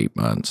closed for 8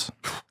 months.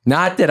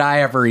 Not that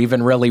I ever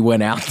even really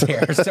went out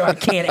there, so I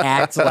can't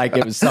act like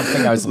it was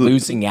something I was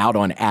losing out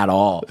on at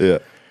all. Yeah.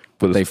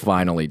 But they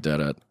finally did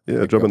it.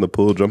 Yeah, jump in the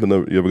pool,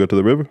 you ever go to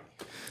the river?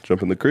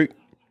 Jump in the creek?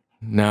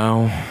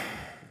 No.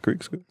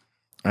 Creek's good.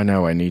 I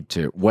know I need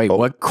to. Wait,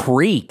 what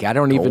creek? I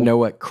don't even know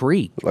what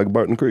creek. Like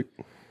Barton Creek.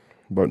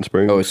 Barton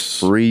Springs. Oh, it's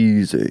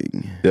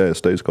freezing. Yeah, it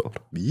stays cold.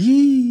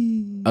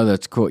 Oh,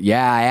 that's cool.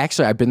 Yeah,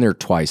 I've been there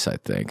twice, I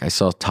think. I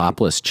saw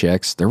topless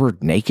chicks. There were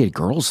naked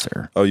girls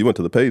there. Oh, you went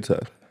to the paid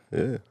side?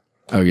 Yeah.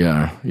 Oh,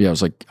 yeah. Yeah, it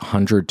was like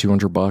 $100,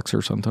 $200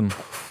 or something.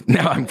 No,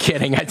 I'm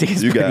kidding. I think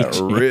it's You pretty got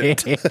cheap.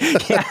 ripped.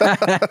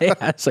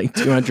 Yeah, it's like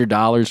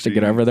 $200 to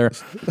get over there.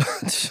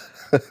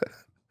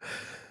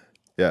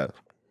 Yeah.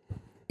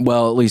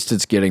 Well, at least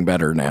it's getting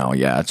better now.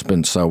 Yeah, it's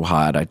been so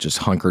hot. I just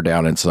hunker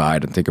down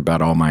inside and think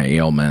about all my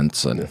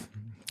ailments and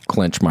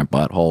clench my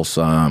butthole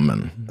some,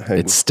 and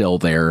it's still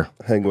there.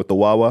 Hang with the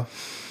Wawa.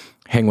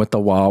 Hang with the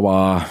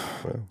Wawa.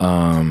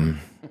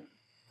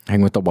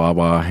 Hang with the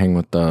Wawa. Hang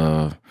with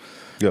the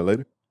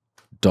Later?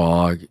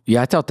 dog.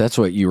 Yeah, I thought that's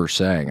what you were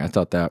saying. I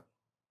thought that.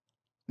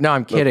 No,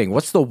 I'm kidding.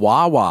 What's the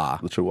Wawa?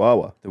 The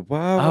Chihuahua. The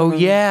wow. Oh,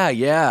 yeah,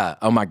 yeah.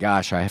 Oh, my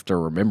gosh. I have to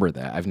remember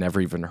that. I've never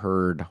even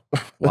heard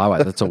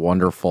Wawa. That's a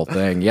wonderful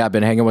thing. Yeah, I've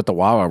been hanging with the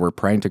Wawa. We're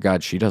praying to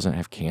God she doesn't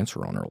have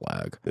cancer on her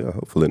leg. Yeah,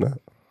 hopefully not.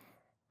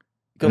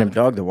 Call the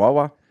dog the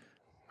Wawa?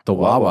 The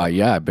Wawa,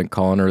 yeah. I've been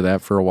calling her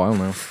that for a while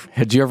now.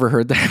 Had you ever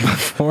heard that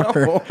before?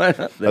 No, I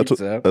don't think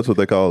so. That's what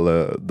they call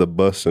the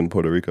bus in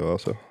Puerto Rico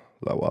also.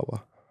 La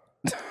Wawa.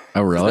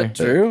 Oh, really? Is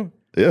that true?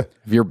 Yeah. Have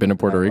you ever been to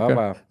Puerto Rico?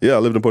 Wawa. Yeah, I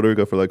lived in Puerto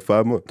Rico for like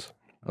 5 months.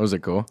 Oh, was it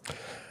cool?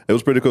 It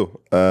was pretty cool.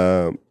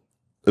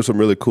 There's some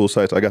really cool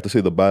sights. I got to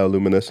see the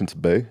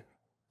bioluminescence bay.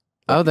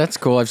 Oh, that's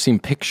cool. I've seen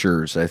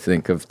pictures, I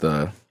think, of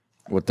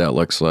what that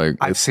looks like.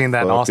 I've seen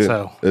that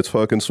also. It's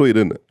fucking sweet,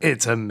 isn't it?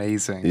 It's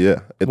amazing.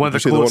 Yeah. One of Did the you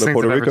see coolest in things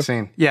Puerto I've ever Rico?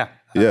 seen. Yeah.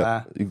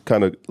 Yeah. You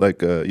kind of like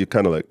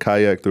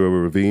kayak through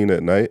a ravine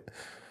at night,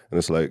 and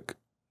it's like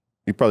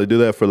you probably do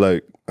that for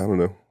like, I don't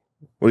know.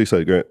 What do you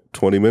say, Grant?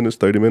 20 minutes,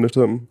 30 minutes,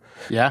 something?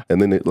 Yeah.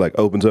 And then it like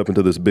opens up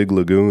into this big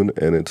lagoon,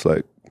 and it's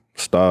like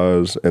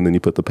stars, and then you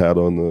put the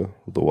paddle on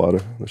the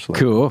water. It's like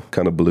Cool.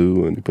 kind of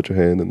blue, and you put your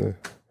hand in there.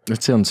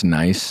 That sounds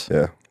nice.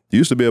 Yeah. You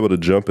used to be able to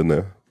jump in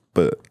there,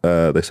 but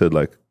they said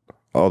like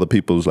all the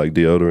people's like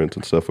deodorants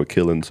and stuff were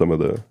killing some of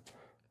the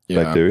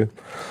bacteria.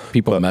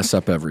 People mess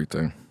up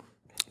everything.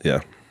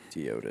 Yeah.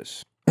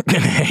 Deotis.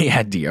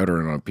 Yeah,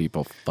 deodorant on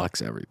people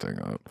fucks everything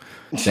up.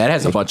 That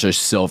has a bunch of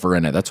silver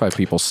in it. That's why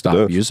people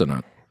stop using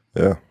it.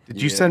 Yeah.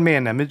 Did you send me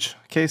an image,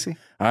 Casey?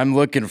 I'm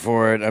looking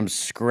for it. I'm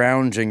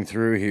scrounging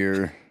through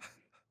here.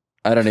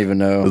 I don't even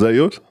know. Is that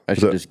yours? I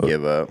should just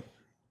give up.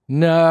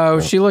 No,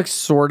 she looks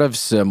sort of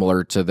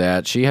similar to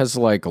that. She has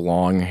like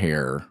long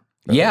hair.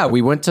 Yeah, I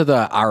went to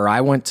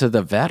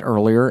the vet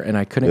earlier, and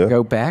I couldn't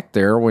go back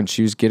there when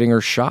she was getting her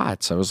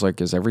shots. I was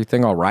like, is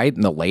everything all right?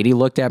 And the lady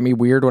looked at me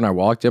weird when I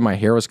walked in. My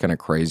hair was kind of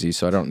crazy,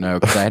 so I don't know,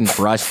 because I hadn't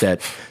brushed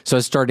it. So I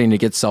was starting to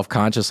get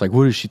self-conscious, like,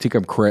 what does she think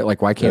I'm crazy?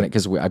 Like, why can't it?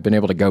 Because I've been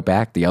able to go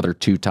back the other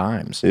 2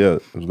 times. Yeah,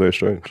 it was very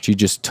strange. She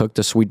just took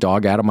the sweet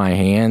dog out of my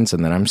hands,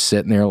 and then I'm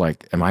sitting there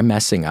like, am I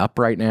messing up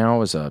right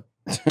now as a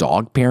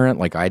dog parent?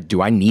 Like,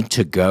 do I need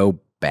to go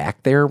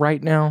back there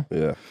right now?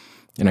 Yeah.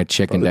 And I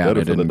chickened Probably out.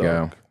 better I for the didn't go.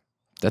 dog.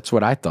 That's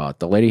what I thought.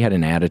 The lady had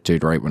an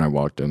attitude right when I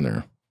walked in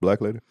there. Black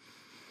lady?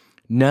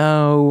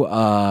 No,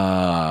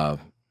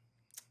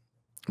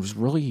 it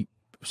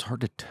was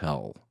hard to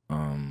tell.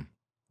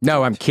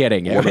 No, I'm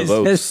kidding. One of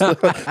those.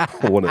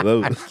 One of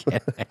those.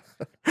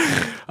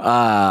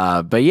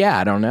 But yeah,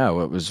 I don't know.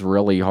 It was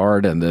really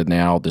hard. And then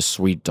now the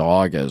sweet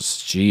dog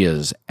she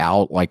is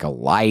out like a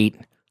light.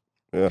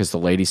 Because the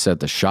lady said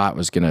the shot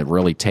was going to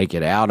really take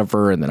it out of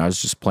her. And then I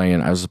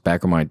was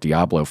back on my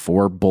Diablo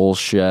 4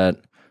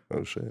 bullshit.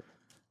 Oh, shit.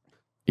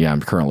 Yeah,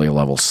 I'm currently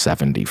level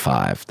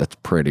 75. That's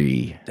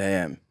pretty.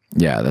 Damn.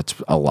 Yeah, that's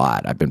a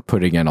lot. I've been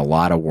putting in a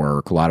lot of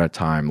work, a lot of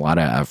time, a lot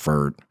of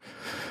effort.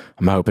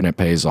 I'm hoping it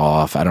pays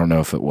off. I don't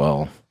know if it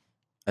will.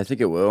 I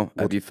think it will.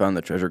 Have you found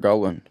the treasure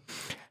goblin?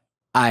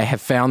 I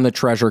have found the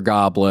treasure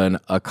goblin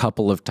a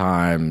couple of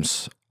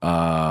times.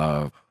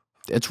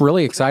 It's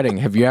really exciting.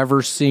 Have you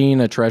ever seen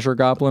a treasure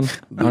goblin,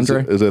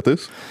 Andre? Is that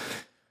this?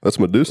 That's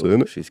Medusa,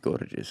 isn't it? She's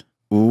gorgeous.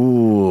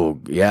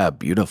 Ooh, yeah,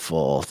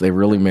 beautiful. They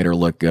really made her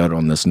look good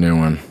on this new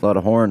one. A lot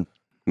of horn.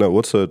 No,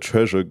 what's a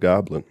treasure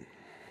goblin?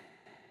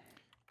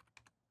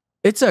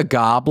 It's a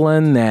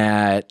goblin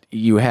that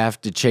you have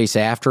to chase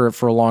after it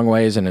for a long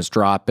ways, and it's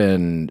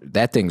dropping.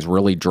 That thing's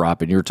really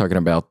dropping. You were talking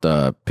about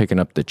picking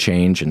up the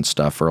change and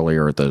stuff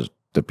earlier, the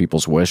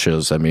people's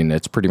wishes. I mean,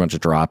 it's pretty much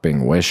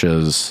dropping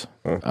wishes.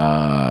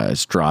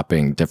 It's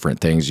dropping different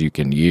things you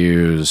can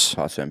use.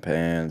 Pots and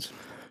pans.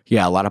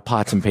 Yeah, a lot of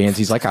pots and pans.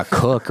 He's like a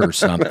cook or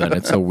something.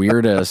 It's the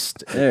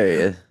weirdest. There he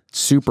is.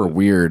 Super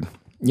weird.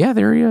 Yeah,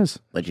 there he is.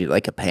 Would you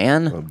like a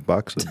pan? A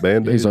box of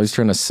Band-Aids. He's always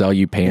trying to sell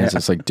you pans.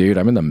 It's like, dude,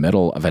 I'm in the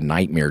middle of a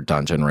nightmare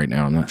dungeon right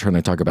now. I'm not trying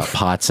to talk about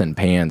pots and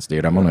pans,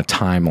 dude. I'm on a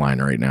timeline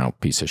right now,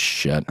 piece of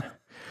shit.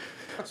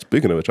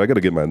 Speaking of which, I got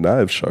to get my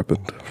knives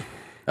sharpened.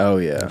 Oh,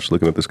 yeah. Just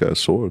looking at this guy's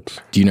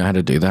swords. Do you know how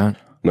to do that?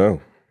 No.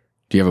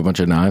 Do you have a bunch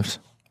of knives?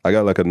 I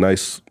got like a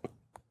nice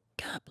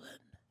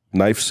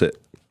knife set,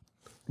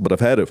 but I've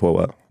had it for a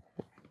while.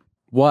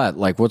 What?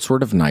 Like, what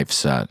sort of knife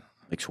set?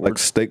 Like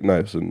steak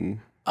knives and...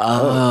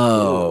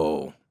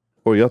 Oh.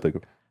 What do y'all think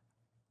of?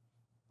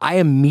 I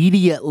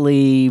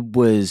immediately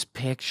was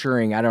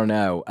picturing, I don't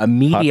know,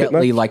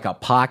 immediately like a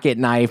pocket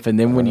knife. And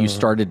then when you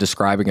started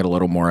describing it a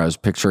little more, I was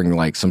picturing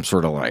like some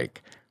sort of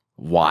like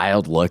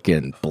wild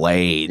looking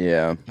blade.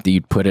 Yeah. That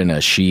you'd put in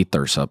a sheath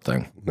or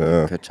something.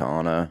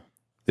 Katana.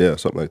 Yeah,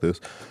 something like this.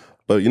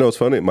 But you know, it's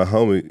funny. My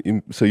homie,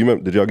 you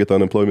remember, did y'all get the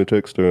unemployment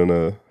checks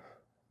during...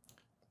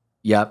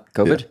 Yep.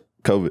 COVID? Yeah,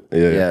 COVID,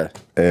 yeah.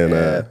 And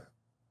Yeah.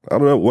 I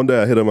don't know, one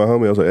day I hit up my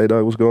homie, I was like, hey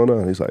dog, what's going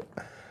on? He's like,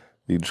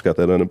 you just got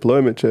that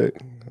unemployment check.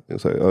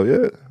 It's like, oh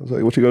yeah. I was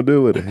like, what you gonna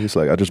do with it? He's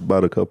like, I just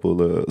bought a couple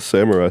of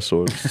samurai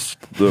swords.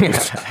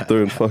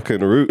 They're in fucking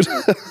root.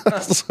 I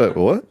was like,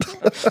 what?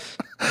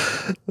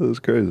 That was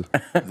crazy.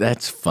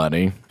 That's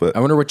funny. But-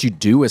 I wonder what you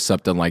do with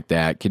something like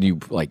that. Can you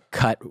like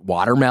cut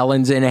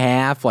watermelons in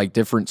half, like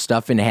different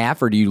stuff in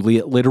half, or do you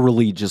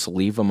literally just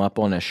leave them up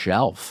on a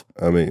shelf?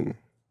 I mean,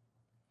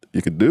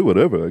 you could do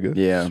whatever, I guess.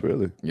 Yeah.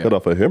 Really. Yeah. Cut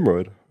off a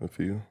hemorrhoid if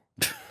you...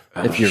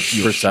 If you're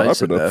precise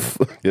sharp enough.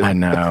 Yeah, I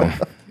know.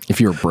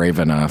 If you're brave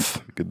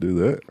enough. you could do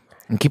that.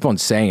 I keep on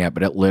saying it,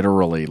 but it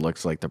literally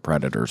looks like the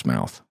Predator's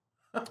mouth.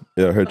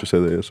 Yeah, I heard you say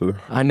that yesterday.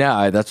 I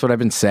know. That's what I've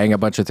been saying a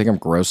bunch. I think I'm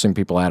grossing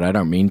people out. I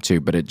don't mean to,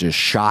 but it just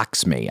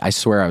shocks me. I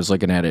swear I was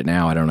looking at it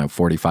now, I don't know,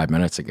 45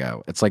 minutes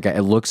ago. It's like,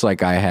 it looks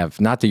like I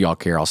have, not that y'all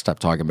care, I'll stop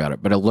talking about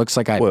it, but it looks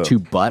like I have two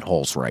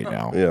buttholes right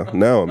now. Yeah,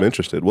 now I'm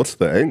interested. What's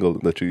the angle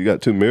that you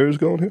got two mirrors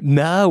going here?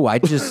 No, I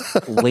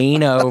just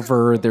lean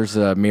over. There's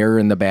a mirror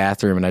in the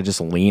bathroom, and I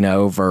just lean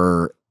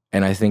over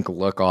and I think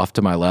look off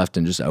to my left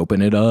and just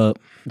open it up.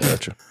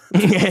 Gotcha.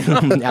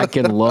 I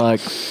can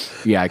look.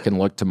 Yeah, I can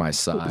look to my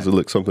side. Does it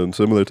look something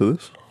similar to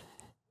this?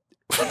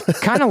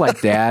 Kind of like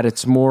that.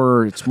 It's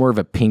more of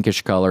a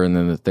pinkish color, and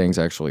then the thing's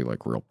actually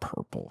like real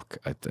purple,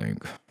 I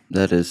think.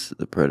 That is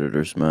the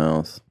Predator's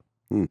mouth.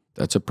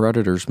 That's a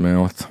Predator's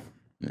mouth.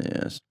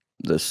 Yes.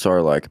 The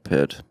Sarlacc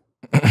pit.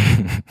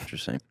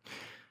 Interesting.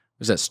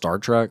 Is that Star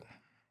Trek?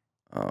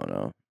 Oh,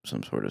 no.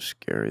 Some sort of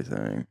scary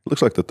thing.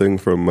 Looks like the thing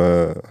from,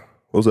 what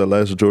was that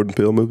last Jordan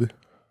Peele movie?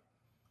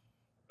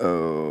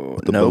 Oh,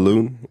 With the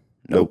balloon?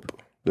 Nope.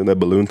 Didn't that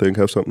balloon thing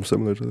have something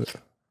similar to that?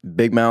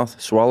 Big mouth,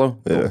 swallow.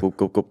 Yeah. Go,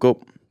 go, go, go,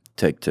 go.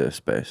 Take to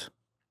space.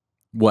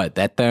 What,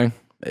 that thing?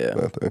 Yeah.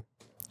 That thing.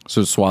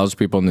 So it swallows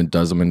people and then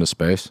does them into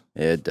space?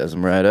 It does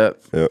them right up.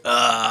 Yeah.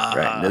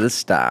 Right into the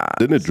stars.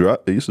 Didn't it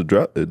drop? It used to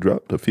drop. It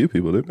dropped a few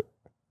people, didn't it?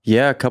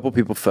 Yeah, a couple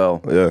people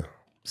fell. Yeah.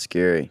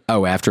 Scary.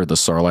 Oh, after the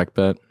Sarlacc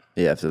pit?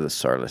 Yeah, after the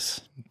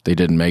Sarlacc. They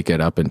didn't make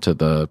it up into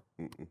the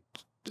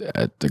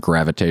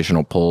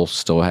gravitational pull,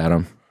 still had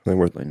them. They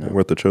weren't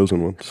the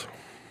chosen ones.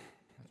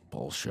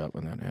 Bullshit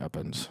when that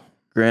happens.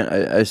 Grant,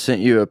 I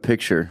sent you a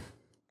picture.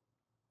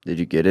 Did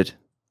you get it?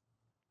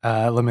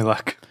 Let me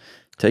look.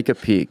 Take a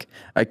peek.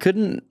 I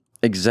couldn't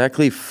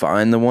exactly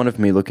find the one of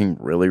me looking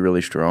really,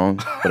 really strong,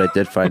 but I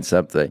did find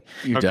something.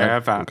 You Okay, did? I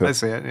found. I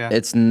see it. Yeah,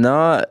 It's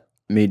not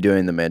me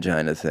doing the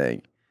mangina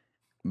thing,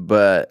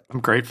 but I'm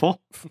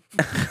grateful.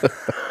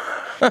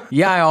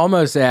 Yeah, I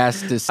almost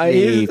asked to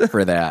see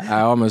for that.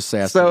 I almost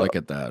asked to look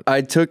at that.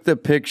 I took the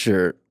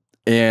picture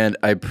and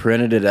I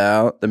printed it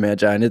out, the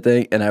mangina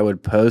thing, and I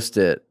would post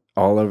it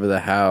all over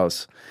the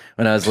house.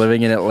 When I was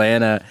living in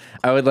Atlanta,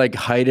 I would like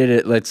hide it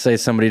at, let's say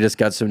somebody just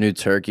got some new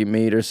turkey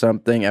meat or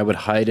something. I would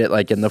hide it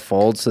like in the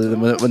fold so that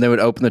when they would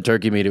open the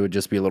turkey meat, it would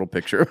just be a little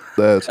picture.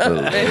 That's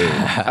hilarious.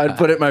 I'd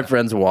put it in my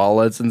friends'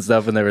 wallets and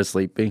stuff when they were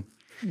sleeping.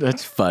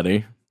 That's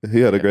funny.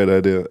 He had a great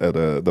idea at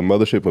the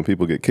mothership when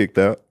people get kicked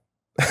out.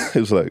 It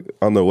was like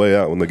on their way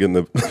out when they're getting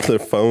their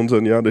phones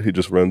on yonder. He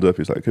just runs up.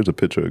 He's like, "Here's a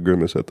picture of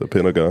Grimace at the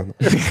Pentagon.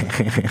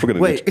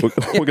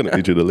 We're gonna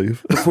need you to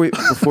leave.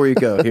 Before you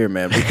go, here,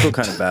 man, we feel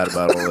kind of bad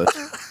about all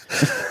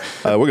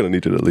this. We're gonna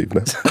need you to leave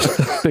now."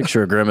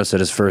 Picture of Grimace at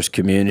his first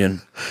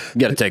communion.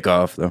 You got to take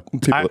off though.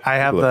 I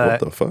have people like, what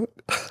the fuck?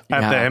 I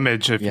have the Yeah.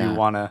 image if you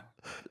want to.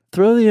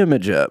 Throw the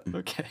image up.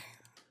 Okay.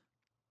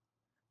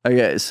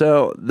 Okay,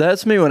 so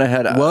that's me when I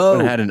had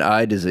an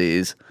eye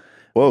disease.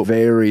 Whoa.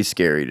 Very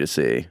scary to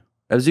see.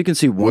 As you can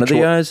see, one Which of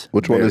the one- eyes.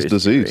 Which one is very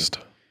diseased?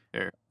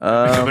 Here.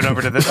 Moving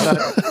over to this side.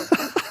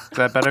 Is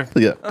that better?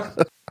 Yeah.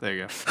 There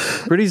you go.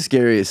 Pretty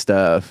scary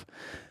stuff.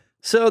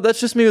 So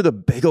that's just me with a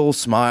big old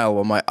smile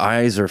while my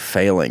eyes are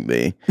failing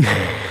me.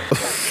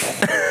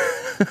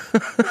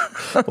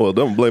 Well,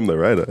 don't blame the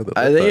right eye. The left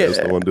eye is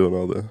the one doing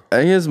all the.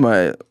 I guess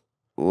my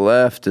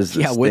left is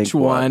the Yeah, which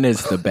stink one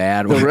is the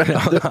bad one?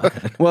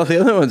 Well, the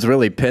other one's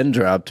really pin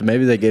dropped.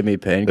 Maybe they gave me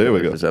painkillers There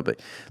we go. or something.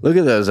 Look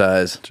at those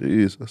eyes.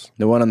 Jesus.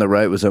 The one on the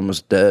right was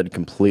almost dead,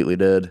 completely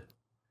dead.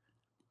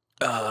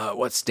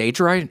 What, stage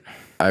right?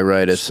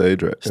 Iritis.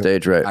 Stage right.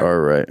 Stage right. All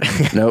right.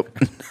 Nope.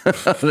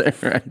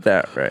 Right.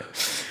 That right.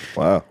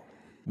 Wow.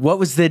 What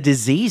was the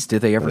disease?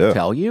 Did they ever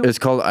tell you? It's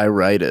called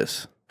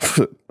iritis.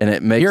 And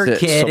it makes You're it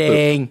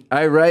kidding.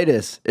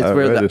 Iritis. It's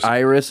where the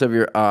iris of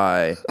your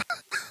eye.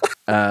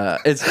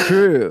 It's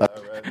true.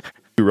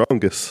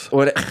 Wrongus.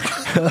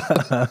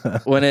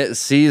 When it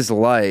sees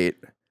light,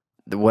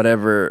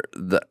 whatever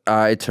the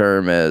eye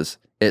term is,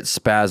 it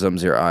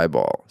spasms your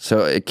eyeball.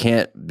 So it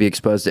can't be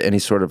exposed to any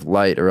sort of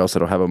light or else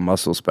it'll have a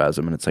muscle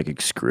spasm and it's like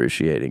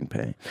excruciating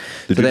pain.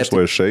 Did you just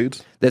wear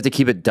shades? They have to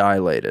keep it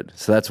dilated.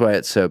 So that's why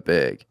it's so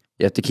big.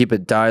 You have to keep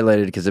it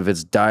dilated because if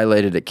it's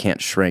dilated, it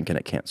can't shrink and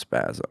it can't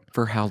spasm.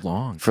 For how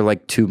long? For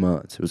like 2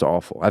 months. It was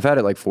awful. I've had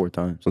it like 4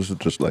 times. This is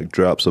just like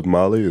drops of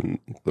Molly and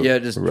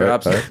Just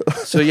drops.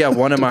 So yeah,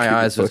 one of my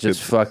eyes was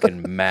just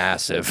fucking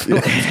massive. For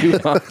like 2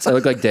 months. I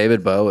looked like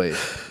David Bowie.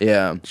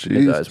 Yeah.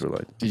 His eyes were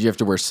like. Did you have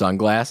to wear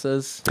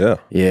sunglasses? Yeah.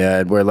 Yeah,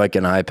 I'd wear like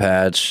an eye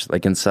patch,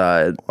 like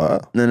inside. Wow.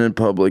 And then in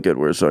public, I'd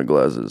wear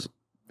sunglasses.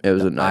 It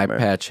was a Eye nightmare.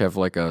 patch have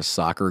like a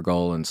soccer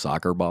goal and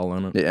soccer ball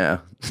in it. Yeah.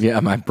 Yeah,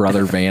 my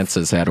brother Vance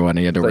has had one.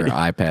 He had to wear an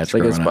eye patch. It's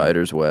like a growing up.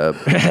 spider's web.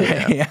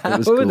 Yeah. It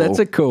was Ooh, cool. that's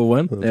a cool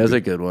one. It was a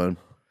good one.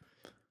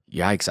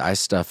 Yikes, eye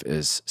stuff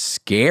is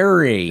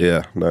scary.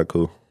 Yeah, not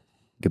cool.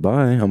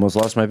 Goodbye. Almost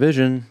lost my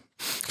vision.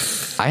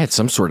 I had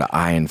some sort of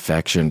eye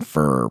infection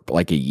for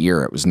like a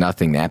year. It was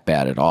nothing that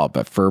bad at all.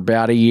 But for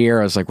about a year,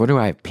 I was like, what do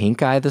I have,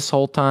 pink eye this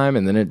whole time?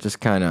 And then it just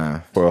kind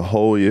of... For a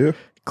whole year?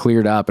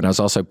 Cleared up. And I was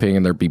also peeing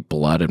and there'd be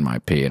blood in my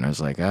pee. And I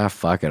was like,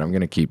 fuck it. I'm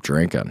going to keep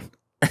drinking.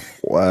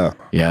 Wow.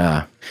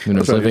 Yeah. And I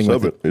was living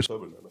with... You're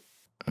sober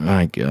now.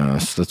 I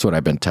guess. That's what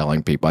I've been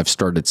telling people. I've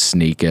started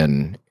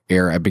sneaking...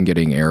 I've been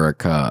getting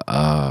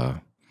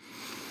Erica...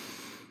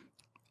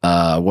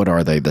 what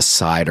are they? The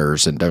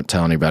ciders, and don't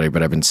tell anybody,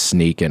 but I've been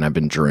sneaking. I've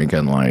been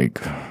drinking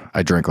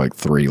I drank like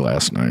 3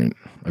 last night.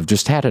 I've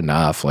just had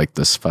enough. Like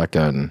the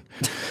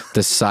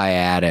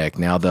sciatic,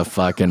 now the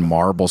fucking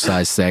marble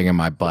size thing in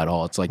my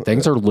butthole. It's like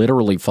things are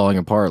literally falling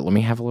apart. Let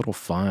me have a little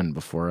fun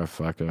before I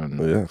fucking.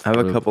 Yeah. I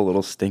have a couple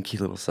little stinky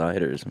little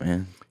ciders,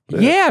 man.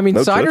 Yeah, I mean,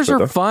 No ciders judgment, are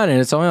though. fun, and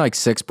it's only like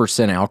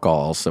 6%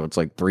 alcohol, so it's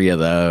like 3 of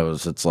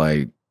those. It's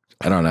like,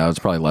 I don't know, it's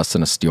probably less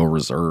than a Steel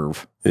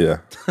Reserve. Yeah.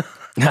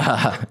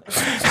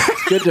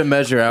 Good to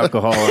measure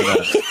alcohol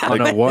on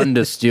a 1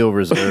 to Steel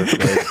Reserve.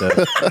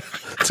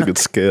 It's a good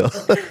scale.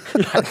 3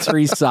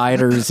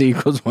 ciders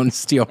equals 1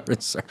 Steel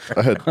Reserve.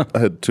 I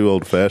had 2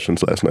 old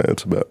fashions last night.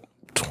 It's about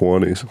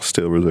 20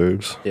 Steel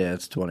Reserves. Yeah,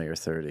 it's 20 or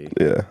 30.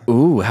 Yeah.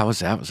 Ooh, how was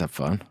that? Was that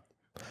fun?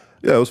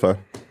 Yeah, it was fine.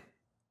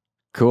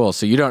 Cool.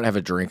 So you don't have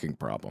a drinking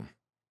problem?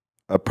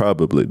 I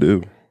probably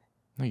do.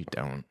 No, you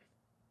don't.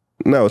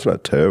 No, it's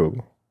not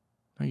terrible.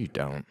 No, you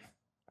don't.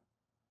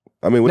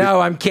 I mean,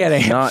 I'm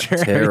kidding. Not I'm sure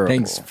terrible.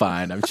 everything's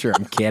fine. I'm sure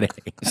I'm kidding.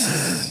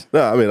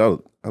 no, I mean,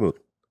 I don't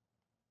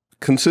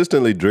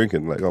consistently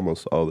drinking like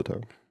almost all the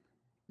time.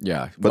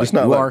 Yeah, But like it's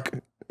not you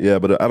like yeah,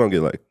 but I don't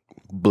get like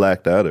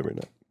blacked out every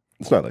night.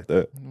 It's not like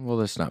that. Well,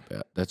 that's not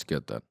bad. That's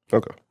good then.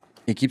 Okay.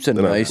 It keeps a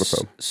Then I have no nice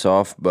problem.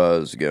 soft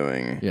buzz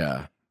going.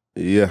 Yeah.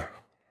 Yeah.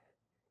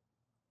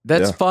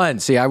 That's Yeah. fun.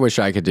 See, I wish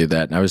I could do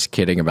that. And I was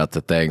kidding about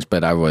the things,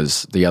 but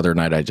the other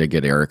night I did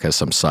get Erica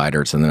some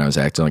ciders and then I was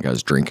acting like I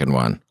was drinking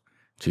one.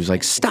 She was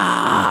like,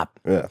 stop.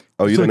 Yeah.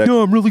 Oh, you It's didn't like,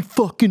 no, I'm really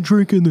fucking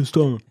drinking this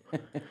time.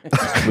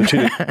 but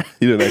you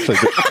didn't actually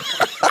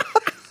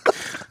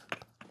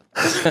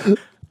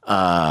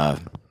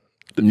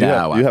No, you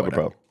I have a wouldn't.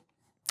 problem.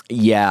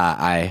 Yeah,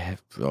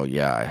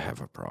 I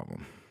have a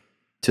problem.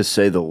 To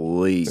say the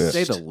least. To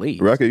say the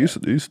least. Rocket,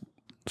 you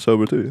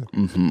sober too, yeah?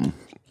 Mm-hmm.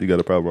 You got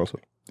a problem also?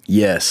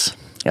 Yes.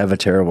 I have a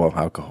terrible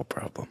alcohol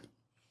problem.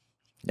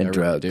 And I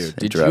really drugs. do. And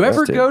Did drugs, you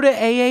ever too. go to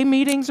AA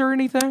meetings or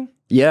anything?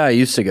 Yeah, I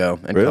used to go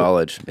in Really?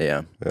 college.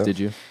 Yeah. Did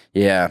you?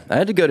 Yeah. I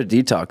had to go to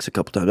detox a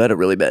couple times. I had a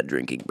really bad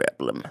drinking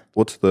problem.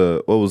 What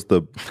was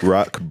the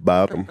rock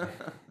bottom?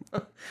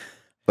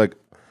 Like,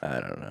 I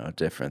don't know,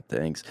 different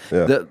things.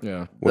 Yeah.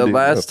 Yeah. What The do you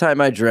last have?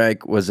 time I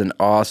drank was in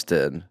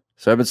Austin.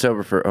 So I've been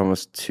sober for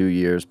almost 2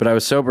 years, but I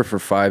was sober for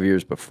 5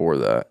 years before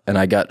that. And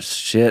I got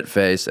shit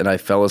faced and I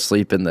fell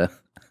asleep in the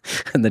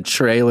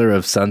trailer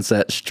of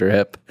Sunset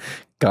Strip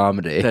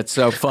comedy. That's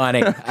so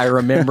funny. I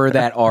remember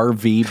that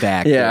RV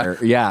back Yeah.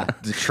 there. Yeah,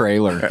 the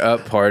trailer.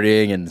 Up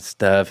partying and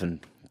stuff and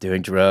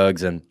doing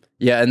drugs and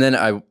yeah, and then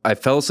I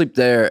fell asleep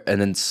there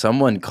and then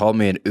someone called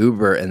me an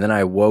Uber and then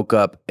I woke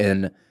up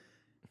in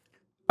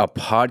a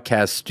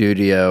podcast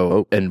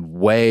studio in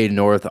way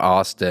north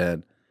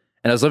Austin.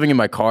 And I was living in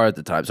my car at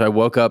the time. So I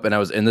woke up and I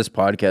was in this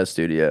podcast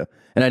studio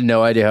and I had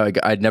no idea how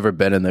I'd never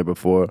been in there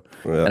before.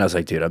 Yeah. And I was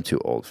like, dude, I'm too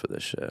old for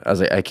this shit. I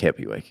was like, I can't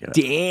be waking up.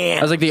 I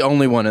Damn. was like the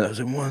only one. And I was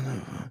like, what?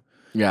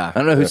 Yeah, I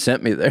don't know who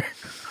sent me there.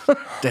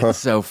 that's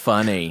so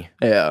funny.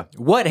 Yeah.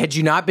 What, had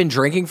you not been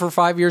drinking for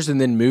 5 years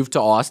and then moved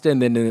to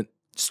Austin and then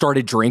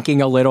started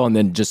drinking a little and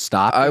then just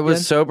stopped I again?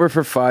 was sober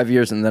for 5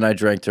 years and then I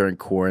drank during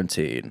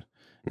quarantine.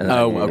 And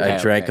then I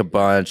drank a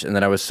bunch and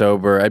then I was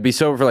sober. I'd be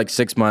sober for like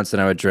 6 months and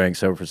I would drink,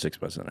 sober for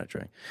 6 months and then I'd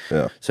drink.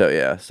 Yeah. So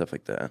yeah, stuff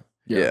like that.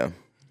 Yeah.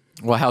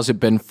 Well, how's it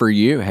been for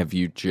you? Have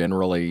you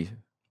generally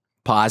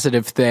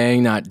positive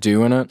thing, not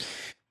doing it?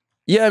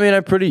 Yeah, I mean,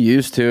 I'm pretty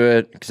used to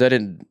it because I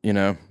didn't,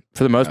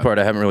 for the most part,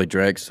 I haven't really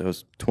drank since I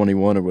was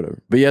 21 or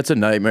whatever. But yeah, it's a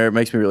nightmare. It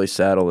makes me really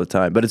sad all the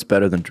time, but it's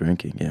better than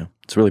drinking. Yeah,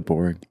 it's really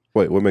boring.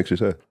 Wait, what makes you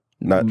sad?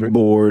 Not drinking?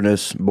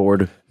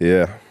 Bored.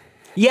 Yeah.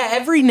 Yeah,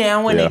 every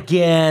now and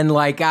again,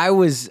 like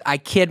I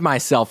kid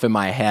myself in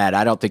my head.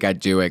 I don't think I'd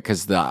do it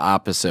because the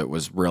opposite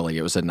was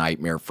it was a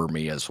nightmare for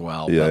me as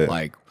well. Yeah,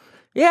 but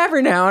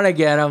every now and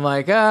again, I'm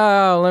like,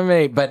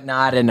 but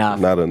not enough.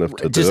 Not enough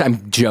to do it.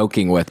 I'm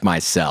joking with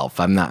myself.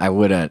 I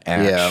wouldn't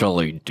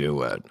actually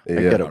do it. Yeah.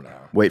 I gotta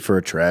wait for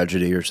a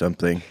tragedy or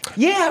something.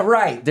 Yeah,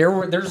 right. There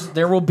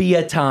will be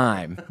a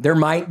time. There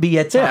might be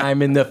a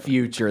time in the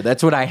future.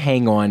 That's what I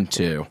hang on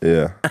to.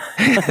 Yeah.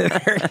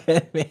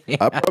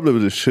 I probably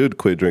just should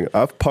quit drinking.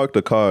 I've parked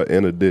a car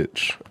in a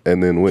ditch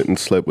and then went and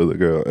slept with a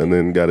girl and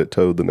then got it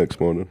towed the next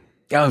morning.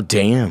 Oh,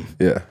 damn.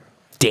 Yeah.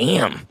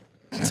 Damn.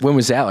 When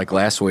was that? Like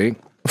last week?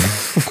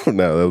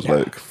 No, that was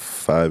like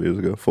 5 years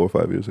ago, 4 or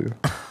 5 years ago.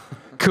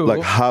 Cool.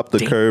 Like hopped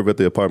the curb at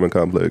the apartment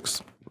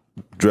complex,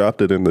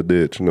 dropped it in the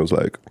ditch, and it was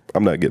like,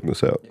 I'm not getting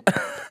this out.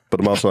 But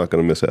I'm also not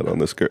going to miss out on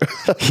this girl.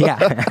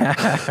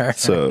 Yeah.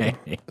 So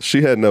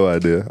she had no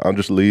idea. I'll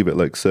just leave at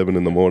like 7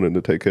 in the morning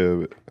to take care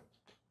of it.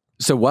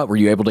 So what? Were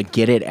you able to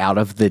get it out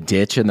of the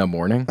ditch in the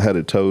morning? I had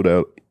it towed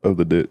out of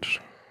the ditch.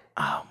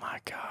 Oh, my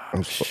God. I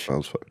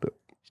was fucked up.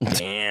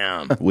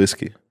 Damn.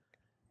 Whiskey.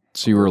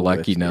 So you were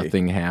lucky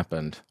nothing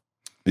happened.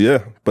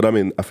 Yeah, but I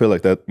mean, I feel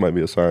like that might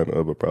be a sign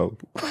of a problem.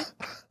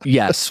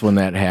 Yes, when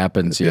that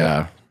happens,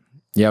 yeah.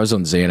 Yeah, I was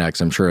on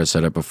Xanax. I'm sure I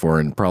said it before,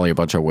 and probably a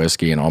bunch of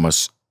whiskey, and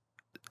almost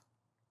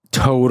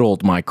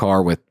totaled my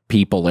car with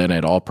people in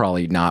it, all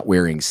probably not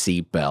wearing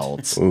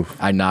seatbelts.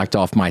 I knocked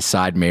off my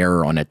side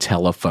mirror on a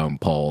telephone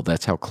pole.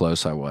 That's how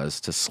close I was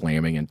to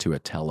slamming into a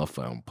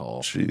telephone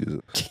pole.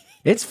 Jesus.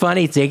 It's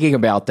funny thinking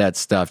about that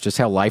stuff, just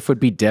how life would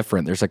be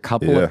different. There's a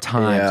couple of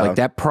times, like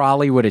that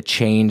probably would have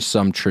changed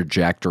some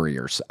trajectory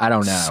or I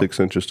don't know. 6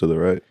 inches to the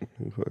right.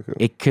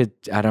 It could,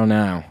 I don't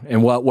know.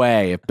 In what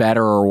way? If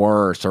better or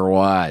worse or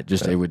what?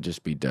 It would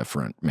just be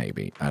different,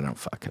 maybe. I don't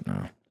fucking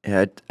know.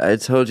 Yeah, I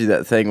told you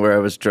that thing where I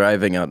was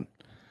driving on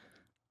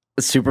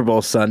Super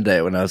Bowl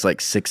Sunday when I was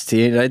like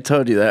 16. I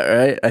told you that,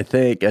 right? I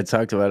think I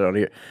talked about it on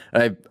here.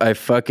 I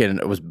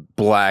fucking was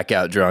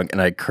blackout drunk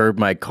and I curbed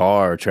my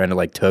car trying to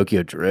like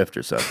Tokyo drift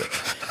or something,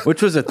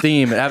 which was a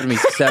theme. It happened to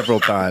me several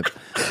times.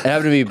 It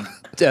happened to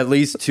me at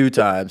least 2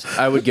 times.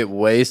 I would get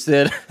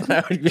wasted.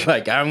 I would be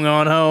like, I'm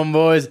going home,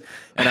 boys.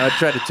 And I would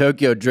try to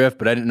Tokyo drift,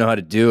 but I didn't know how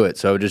to do it.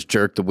 So I would just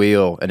jerk the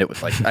wheel and it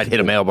was like, I'd hit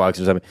a mailbox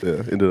or something.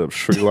 Yeah, ended up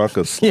Sri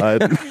Lanka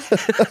sliding.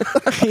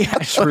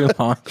 Yeah, Sri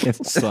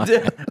Lankan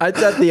slide. I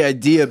thought the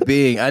idea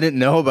being, I didn't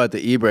know about the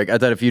e-brake. I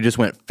thought if you just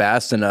went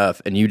fast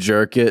enough and you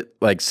jerk it,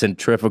 like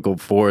centrifugal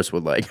force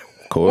would like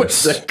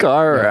push the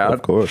car around.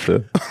 Of course, yeah.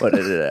 What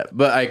did it at?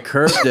 But I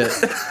curved it.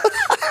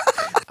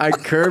 I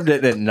curved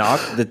it and it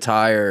knocked the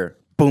tire,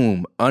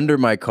 boom, under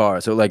my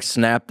car. So it like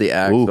snapped the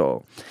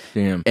axle.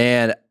 Damn.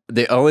 And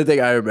the only thing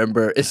I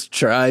remember is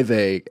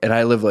driving, and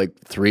I live like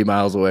 3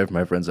 miles away from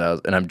my friend's house,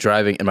 and I'm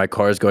driving, and my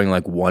car is going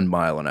like 1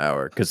 mile an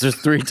hour because there's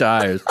 3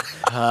 tires,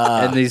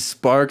 and these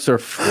sparks are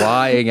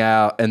flying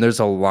out, and there's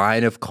a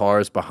line of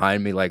cars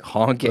behind me like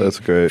honking. That's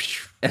great.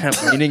 And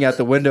I'm leaning out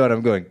the window, and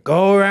I'm going,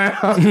 go around,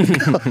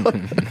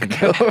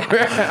 go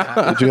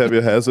around. Did you have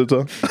your hazards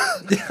on?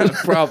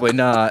 Probably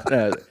not.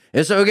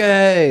 It's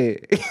okay.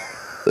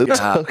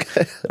 It's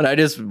okay. And I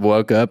just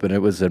woke up and it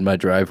was in my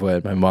driveway.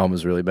 My mom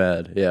was really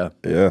mad. Yeah.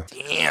 Yeah.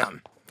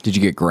 Damn. Did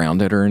you get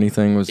grounded or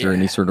anything? Was there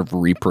any sort of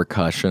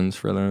repercussions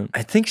for that?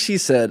 I think she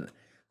said,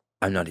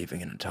 I'm not even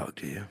going to talk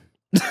to you.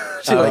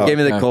 She like gave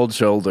me the cold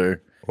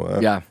shoulder. Wow.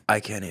 Yeah. I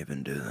can't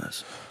even do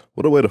this.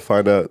 What a way to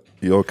find out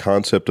your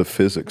concept of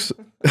physics.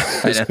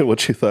 Isn't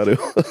what you thought it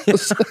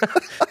was.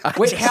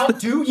 Wait, how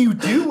do you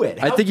do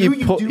it? I think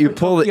you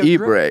pull the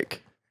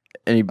e-brake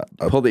and you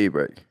pull the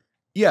e-brake.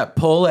 Yeah,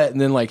 pull it and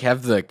then like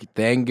have the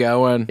thing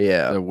going.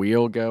 Yeah. The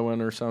wheel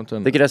going or something.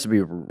 I think it has to be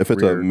If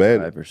it's a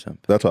drive or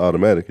something. That's an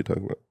automatic you're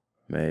talking about.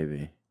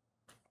 Maybe.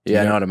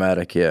 Yeah, an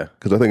automatic, yeah.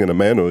 Because I think in a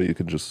manual you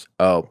could just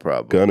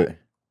probably gun it.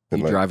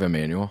 And You drive a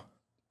manual?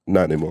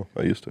 Not anymore.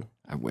 I used to.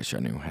 I wish I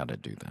knew how to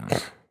do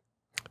that.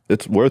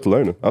 It's worth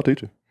learning. I'll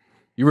teach you.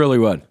 You really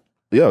would?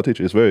 Yeah, I'll teach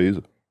you. It's very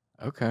easy.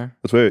 Okay.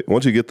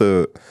 Once you get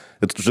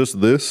it's just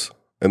this,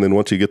 and then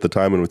once you get the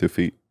timing with your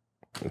feet,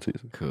 it's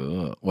easy.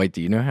 Cool. Wait,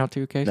 do you know how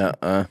to, Casey?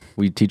 Nuh-uh.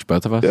 Will you teach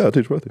both of us? Yeah, I'll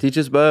teach both of you. Teach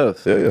us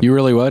both. Yeah. You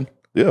really would?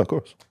 Yeah, of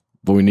course.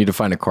 But we need to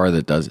find a car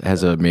that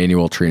has a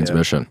manual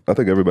transmission. I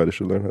think everybody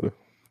should learn how to.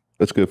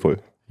 It's good for you.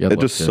 Yeah, it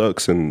just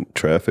sucks in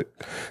traffic.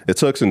 It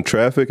sucks in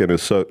traffic, and it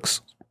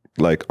sucks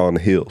like on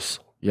hills.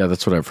 Yeah,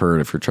 that's what I've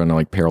heard. If you're trying to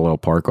like parallel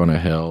park on a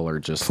hill or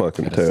just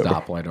Fucking at a terrible.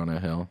 stoplight on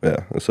a hill.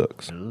 Yeah, it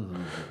sucks.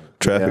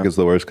 Traffic is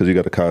the worst because you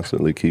got to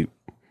constantly keep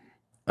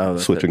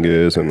switching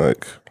gears and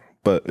like.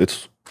 But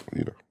it's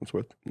it's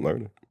worth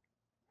learning.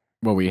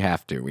 Well, we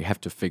have to. We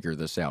have to figure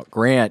this out.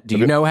 Grant, do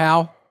you know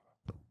how?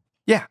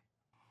 Yeah.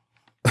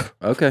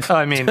 Okay. Oh,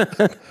 I mean,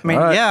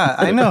 yeah,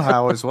 I know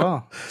how as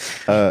well.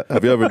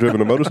 Have you ever driven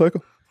a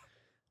motorcycle?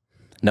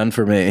 None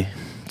for me.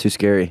 Too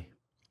scary.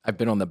 I've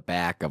been on the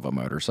back of a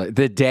motorcycle.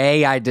 The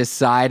day I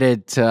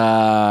decided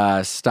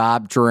to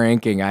stop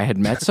drinking, I had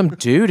met some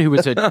dude who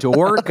was a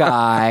door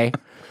guy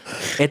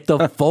at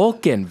the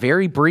Vulcan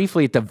very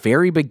briefly at the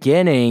very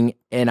beginning,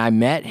 and I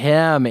met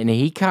him, and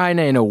he kind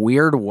of, in a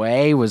weird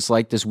way, was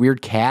like this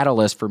weird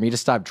catalyst for me to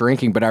stop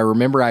drinking. But I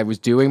remember I was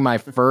doing my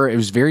first, it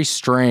was very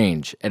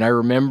strange, and I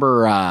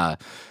remember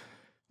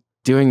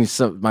doing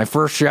my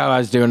first show I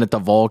was doing at the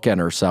Vulcan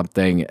or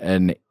something,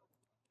 and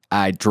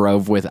I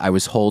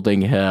was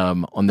holding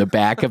him on the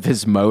back of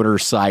his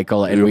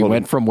motorcycle, and we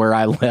went from where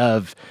I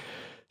live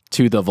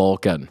to the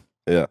Vulcan.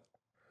 Yeah.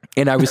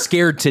 And I was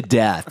scared to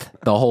death.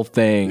 The whole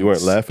thing. You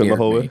weren't laughing the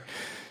whole way?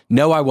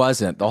 No, I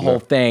wasn't. The whole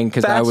thing,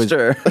 because I was.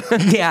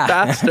 Yeah.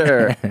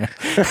 Faster.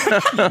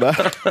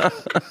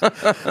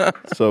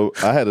 So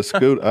I had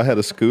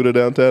a scooter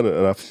downtown,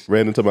 and I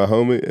ran into my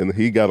homie, and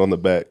he got on the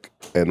back,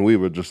 and we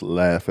were just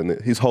laughing.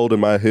 He's holding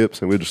my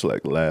hips, and we're just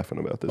like laughing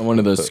about this. One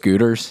of those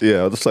scooters?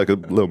 Yeah, just like a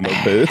little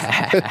moped.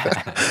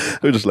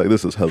 We're just like,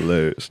 this is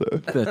hilarious.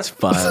 That's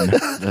fun.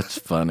 That's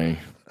funny.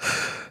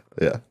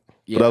 Yeah.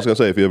 But I was going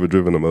to say, if you ever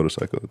driven a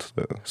motorcycle, it's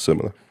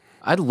similar.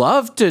 I'd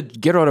love to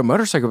get on a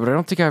motorcycle, but I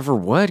don't think I ever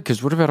would,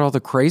 because what about all the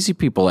crazy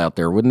people out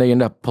there? Wouldn't they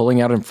end up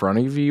pulling out in front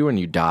of you and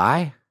you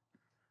die?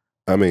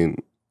 I mean,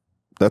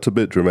 that's a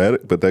bit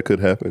dramatic, but that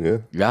could happen, yeah.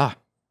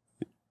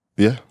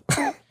 Yeah.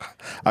 Yeah.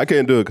 I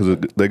can't do it because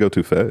they go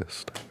too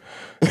fast.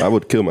 I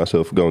would kill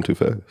myself going too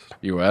fast.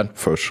 You would?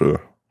 For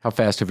sure. How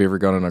fast have you ever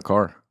gone in a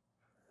car?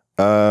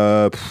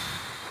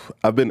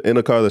 I've been in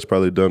a car that's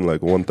probably done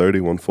like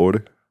 130, 140.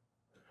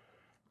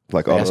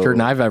 Like faster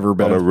than I've ever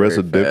been. On a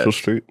residential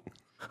street.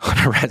 On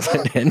a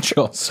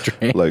residential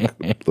street.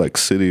 like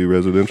city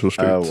residential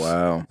streets. Oh,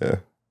 wow. Yeah.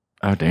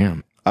 Oh,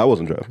 damn. I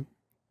wasn't driving.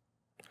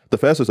 The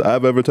fastest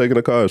I've ever taken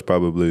a car is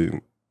probably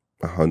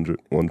 100,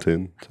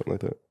 110, something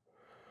like that.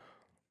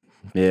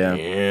 Yeah.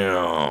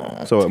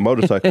 Yeah. So a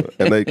motorcycle,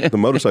 and the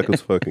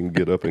motorcycles fucking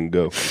get up and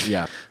go.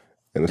 Yeah.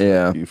 And it's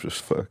like, you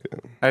just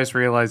fucking. I just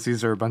realized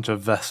these are a bunch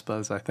of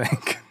Vespas, I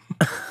think.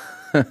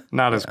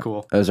 Not as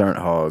cool. Those aren't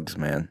hogs,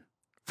 man.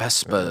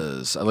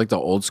 Vespas. I like the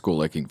old school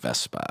looking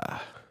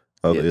Vespa.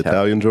 Oh, the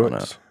Italian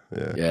joints?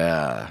 Yeah.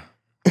 Yeah.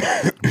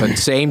 But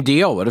same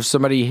deal. What if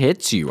somebody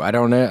hits you? I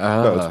don't know.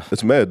 No,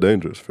 it's mad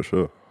dangerous for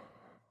sure.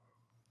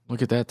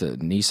 Look at that. The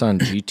Nissan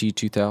GT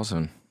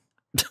 2000.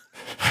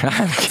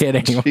 I'm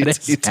kidding. What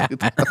is that?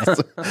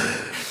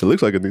 It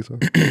looks like a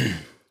Nissan.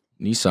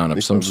 Nissan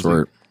of some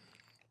sort.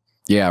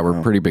 Yeah,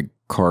 we're pretty big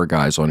car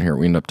guys on here.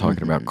 We end up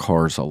talking about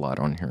cars a lot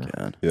on here.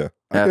 God. Yeah.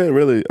 I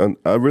really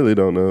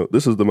don't know.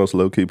 This is the most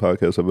low-key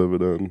podcast I've ever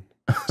done.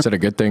 Is that a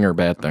good thing or a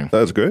bad thing?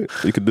 That's great.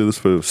 You could do this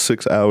for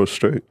 6 hours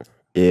straight.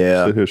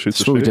 Yeah. Sit here, shoot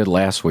That's what we did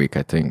last week,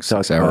 I think.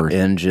 6 hours.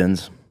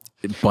 Engines.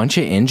 A bunch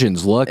of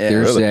engines. Look,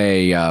 there's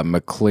a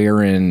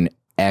McLaren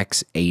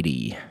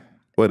X80.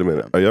 Wait a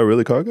minute. Are y'all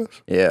really car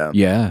guys? Yeah.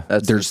 Yeah.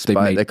 That's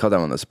they call that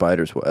one the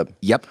spider's web.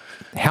 Yep.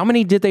 How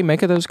many did they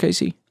make of those,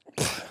 Casey?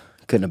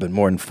 Couldn't have been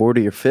more than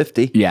 40 or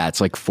 50. Yeah,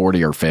 it's like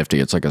 40 or 50.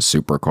 It's like a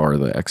supercar,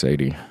 the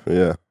X80.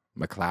 Yeah.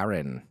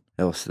 McLaren.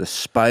 It was the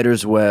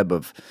spider's web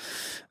of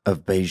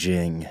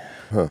Beijing.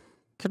 Huh.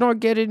 Can I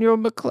get in your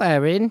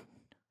McLaren?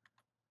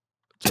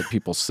 That's what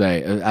people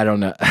say. I don't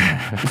know.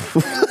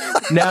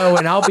 No,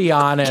 and I'll be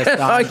honest,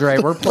 Andre,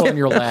 we're pulling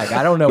your leg.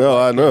 I don't know No,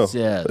 what I know. this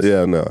is.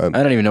 Yeah, no. I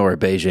don't even know where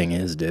Beijing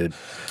is, dude.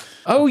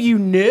 Oh, you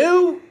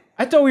knew?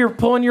 I thought we were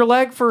pulling your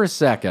leg for a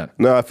second.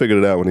 No, I figured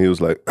it out when he was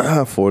like,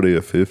 40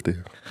 or 50.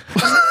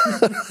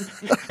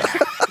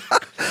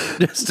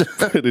 Just a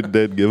pretty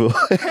dead giveaway.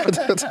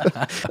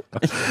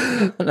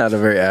 Not a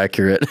very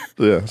accurate.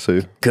 Yeah,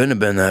 see. Couldn't have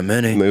been that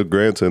many. No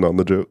Grant's in on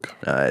the joke.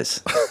 Nice.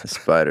 The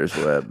spider's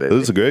web, baby.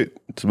 This is great.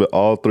 It's about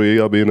all three of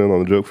y'all being in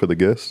on the joke for the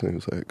guests. And he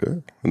was like,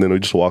 good. And then we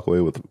just walk away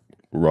with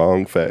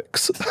wrong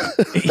facts.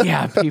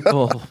 Yeah,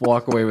 people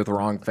walk away with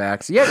wrong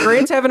facts. Yeah,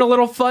 Grant's having a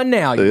little fun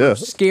now. You were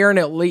scaring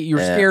you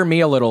were scaring me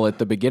a little at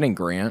the beginning,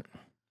 Grant.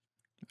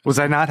 Was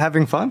I not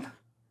having fun?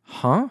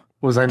 Huh?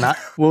 Was I not?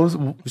 What was?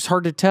 It was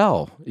hard to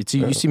tell.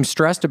 You seem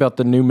stressed about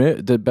the new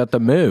about the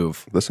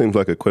move. That seems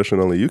like a question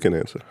only you can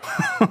answer.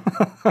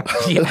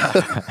 Yeah.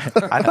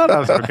 I thought I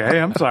was okay.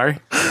 I'm sorry.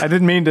 I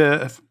didn't mean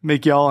to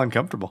make y'all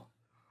uncomfortable.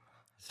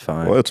 It's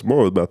fine. Well, it's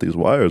more about these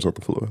wires on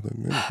the floor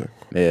than anything.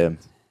 Yeah.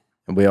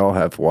 And we all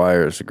have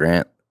wires,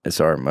 Grant.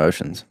 It's our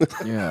emotions.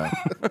 Yeah.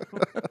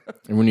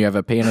 And when you have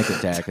a panic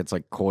attack, it's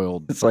like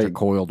coiled. It's like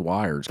coiled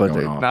wires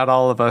going on. Not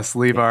all of us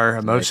leave our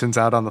emotions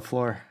out on the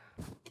floor.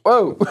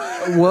 Whoa.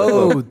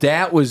 Whoa,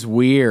 that was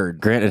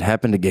weird. Grant, it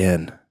happened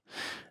again.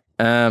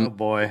 Oh,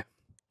 boy.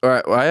 All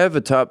right, well, I have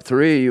a top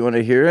three. You want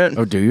to hear it?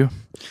 Oh, do you?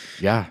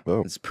 Yeah. Oh,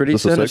 it's pretty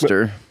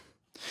sinister.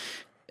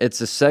 It's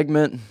a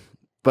segment,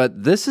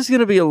 but this is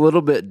going to be a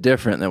little bit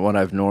different than what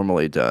I've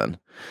normally done.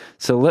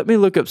 So let me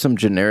look up some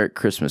generic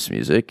Christmas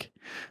music.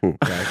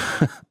 Okay.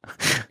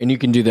 And you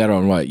can do that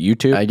on what?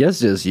 YouTube? I guess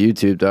just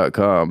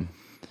youtube.com.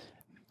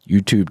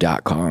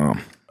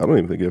 YouTube.com. I don't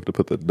even think you have to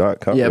put the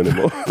 .com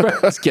anymore.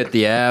 Let's get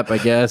the app, I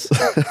guess.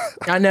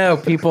 I know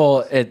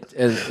people. At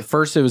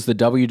first, it was the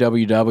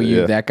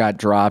www that got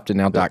dropped, and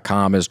now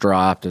 .com is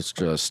dropped. It's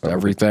just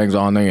everything's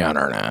on the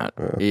internet.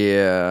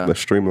 Yeah. They're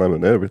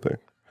streamlining everything.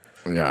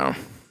 Yeah.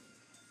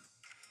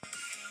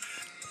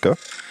 Go.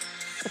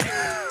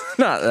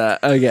 Not that.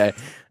 Okay.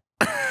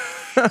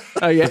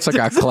 Okay. It's like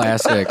a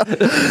classic.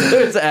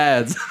 It's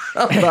ads.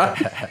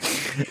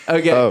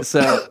 Okay,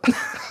 so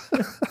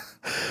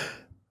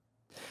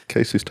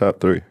Casey's top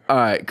 3. all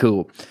right,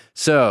 cool.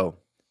 So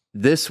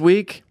this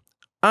week,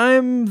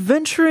 I'm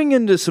venturing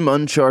into some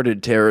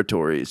uncharted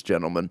territories,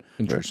 gentlemen.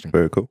 Interesting.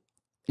 Very cool.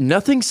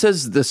 Nothing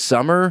says the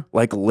summer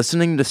like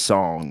listening to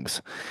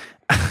songs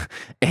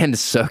and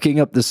soaking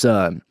up the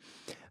sun.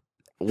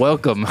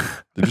 Welcome.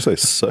 Did you say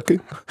sucking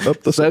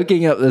up the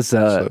Soaking up the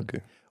sun.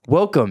 Soaking.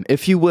 Welcome,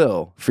 if you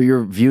will, for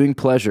your viewing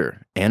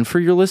pleasure and for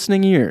your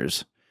listening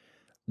ears,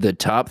 the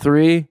top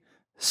 3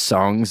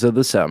 songs of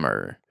the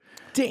summer.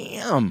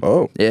 Damn.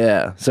 Oh,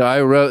 Yeah. So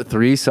I wrote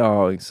 3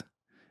 songs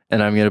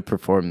and I'm going to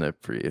perform them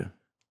for you.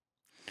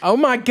 Oh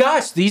my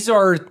gosh, these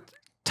are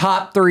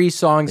top 3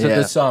 songs of Yeah.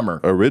 the summer.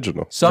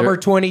 original. Summer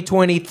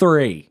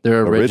 2023.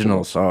 They're original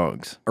Original.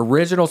 songs.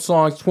 Original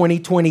songs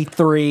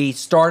 2023.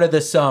 Start of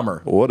the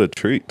summer. What a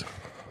treat.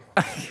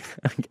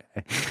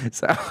 Okay.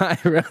 So I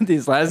wrote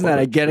these last night.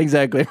 I can't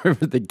exactly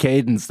remember the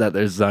cadence that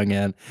they're sung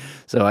in.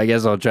 So I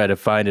guess I'll try to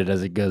find it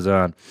as it goes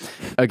on.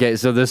 Okay.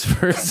 So this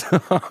first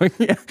song.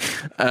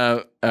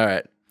 All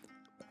right.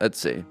 Let's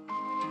see.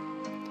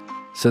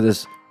 So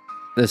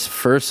this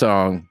first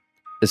song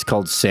is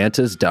called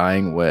Santa's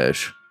Dying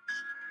Wish.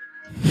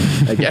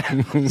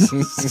 Again.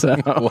 So,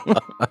 all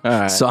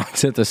right.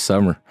 Songs of the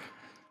summer.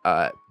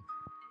 All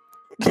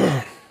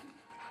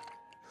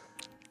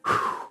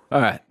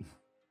right.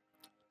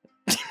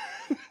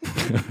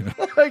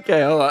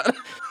 Okay, hold on.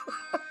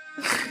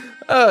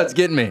 Oh, it's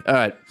getting me. All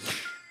right.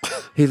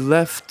 He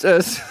left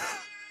us.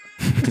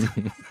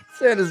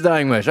 Santa's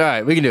dying wish. All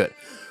right, we can do it.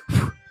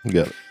 You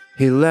got it.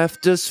 He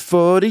left us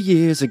 40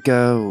 years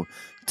ago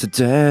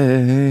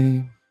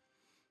today.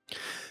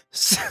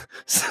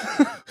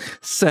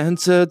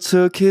 Santa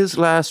took his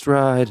last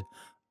ride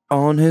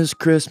on his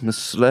Christmas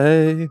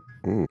sleigh.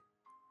 Mm.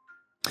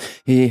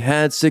 He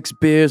had 6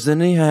 beers, then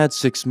he had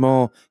 6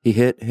 more. He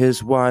hit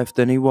his wife,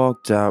 then he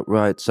walked out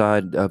right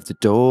side of the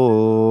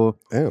door.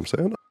 Damn,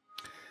 Santa.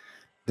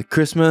 The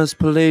Christmas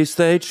police,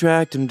 they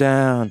tracked him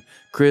down.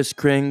 Kris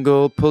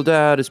Kringle pulled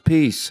out his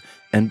piece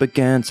and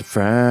began to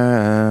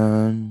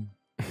frown.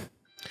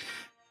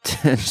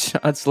 10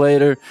 shots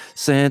later,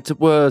 Santa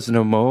was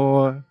no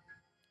more.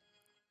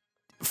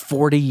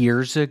 40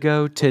 years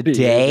ago today. 40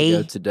 years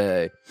ago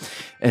today.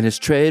 And his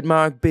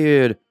trademark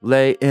beard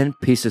lay in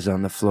pieces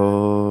on the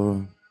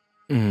floor.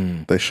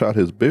 They shot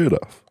his beard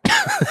off.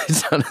 He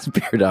shot his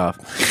beard off.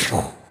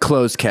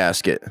 Closed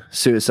casket.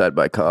 Suicide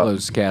by cop.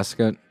 Closed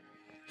casket.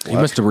 He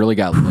must have really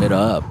got lit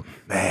up.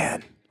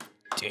 Man.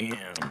 Damn.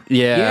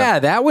 Yeah. Yeah,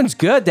 that one's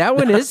good. That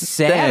one is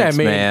sad. Thanks, I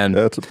mean, man.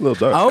 Yeah, it's a little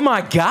dark. oh my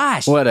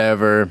gosh.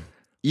 Whatever.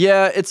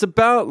 Yeah, it's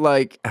about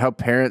like how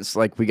parents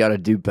like we got to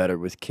do better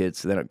with kids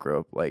so they don't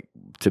grow up like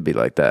to be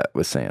like that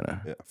with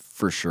Santa. Yeah.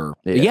 For sure.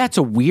 Yeah. Yeah, it's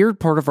a weird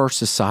part of our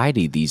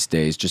society these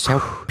days, just how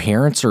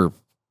parents are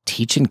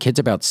teaching kids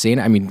about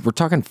Santa. I mean, we're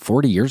talking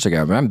 40 years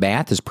ago. My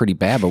math is pretty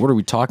bad, but what are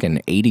we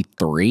talking,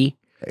 83?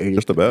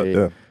 Just about,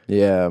 yeah.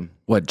 Yeah.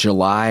 What,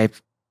 July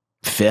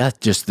 5th,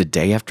 just the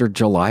day after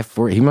July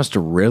 4th? He must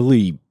have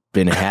really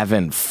been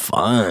having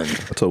fun.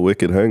 That's a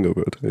wicked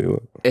hangover, I tell you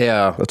what.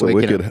 Yeah. That's a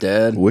waking wicked, up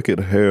dead. wicked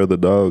hair of the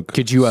dog.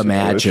 Could you situation.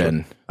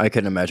 imagine? I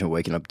couldn't imagine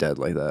waking up dead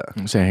like that.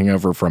 It's a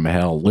hangover from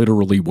hell,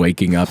 literally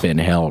waking up in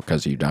hell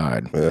because you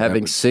died.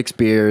 Having 6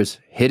 beers,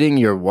 hitting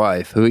your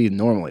wife, who you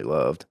normally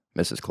loved,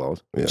 Mrs.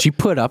 Claus. Yeah. She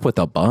put up with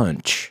a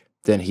bunch.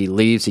 Then he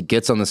leaves, he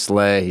gets on the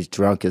sleigh, he's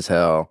drunk as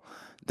hell.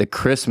 The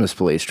Christmas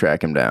police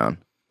track him down.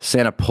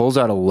 Santa pulls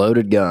out a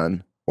loaded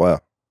gun. Wow.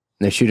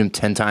 They shoot him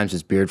 10 times,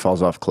 his beard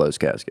falls off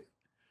closed casket.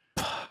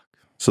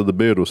 So the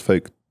beard was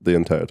fake the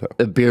entire time.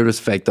 The beard was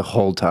fake the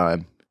whole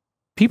time.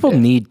 People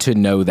need to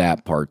know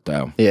that part,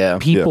 though. Yeah.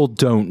 People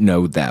don't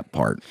know that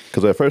part.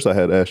 Because at first I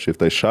had asked you if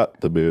they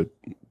shot the beard,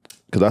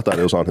 because I thought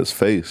it was on his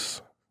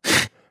face,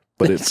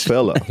 but it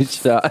fell off.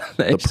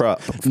 The prop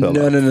fell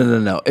No, off.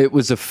 no. It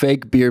was a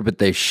fake beard, but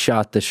they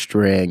shot the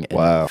string and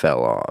Wow. it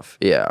fell off.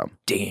 Yeah.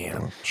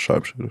 Damn.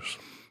 Sharpshooters.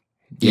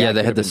 Yeah,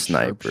 they had the could've been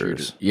snipers.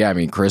 sharpshooters. Yeah, I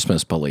mean,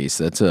 Christmas police,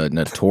 that's a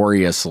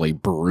notoriously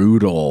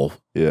brutal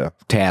Yeah.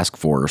 task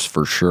force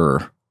for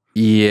sure.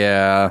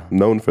 Yeah.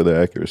 Known for their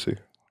accuracy.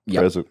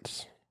 Yep.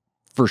 Presence.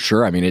 For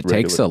sure. I mean, it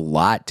takes a Regular.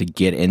 lot to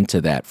get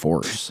into that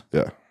force.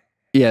 Yeah.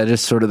 Yeah,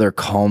 just sort of their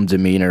calm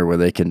demeanor where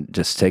they can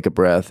just take a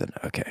breath and,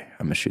 okay,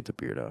 I'm going to shoot the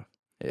beard off.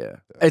 Yeah.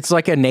 It's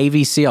like a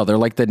Navy SEAL. They're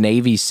like the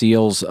Navy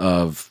SEALs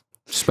of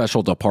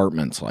special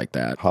departments like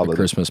that. Holiday. The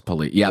Christmas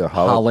police. Yeah, Yeah,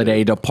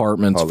 holiday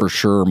departments for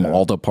sure. Yeah.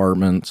 Mall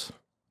departments.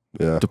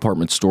 Yeah.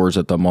 Department stores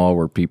at the mall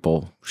where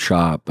people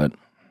shop. But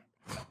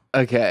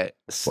Okay.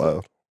 So,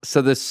 Wow.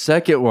 so the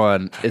second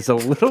one is a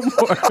little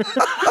more.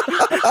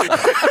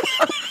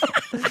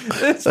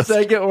 This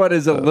second one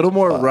is a little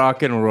more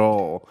rock and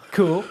roll.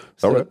 Cool.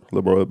 All right, a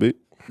little more upbeat.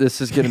 This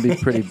is going to be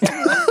pretty.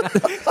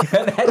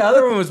 That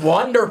other one was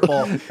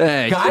wonderful.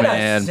 Thanks, Kind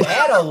man. of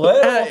sad a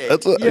little.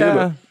 That's a,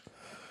 Yeah.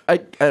 I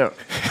don't.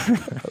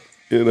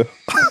 you know.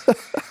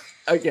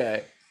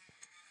 Okay.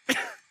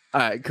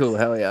 All right, cool.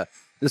 Hell yeah.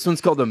 This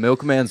one's called The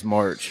Milkman's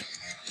March.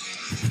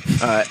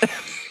 All right.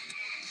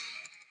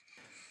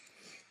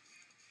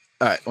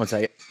 All right, one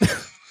second.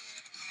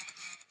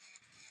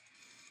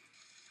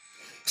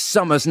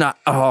 Summer's not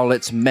all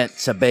it's meant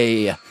to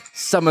be.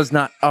 Summer's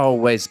not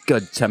always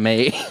good to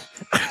me.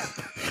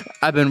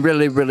 I've been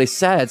really, really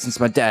sad since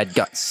my dad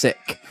got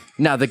sick.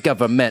 Now the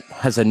government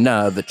has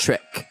another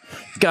trick.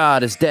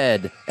 God is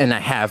dead, and I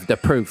have the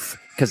proof,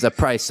 'cause the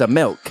price of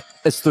milk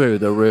is through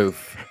the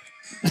roof.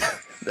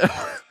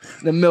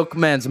 The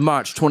milkman's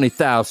march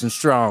 20,000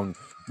 strong.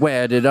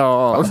 Where did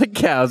all the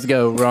cows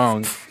go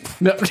wrong?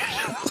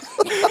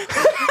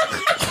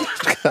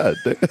 God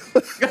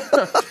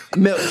damn.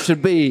 Milk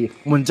should be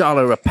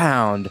 $1 a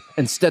pound.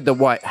 Instead, the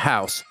White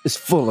House is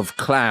full of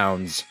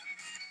clowns.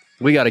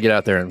 We got to get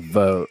out there and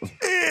vote.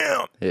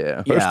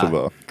 Yeah. First of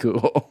all,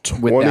 Cool.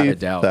 Without a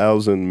doubt.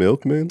 20,000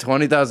 milkmen.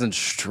 20,000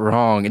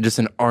 strong and just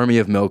an army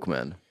of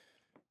milkmen.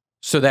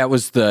 So that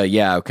was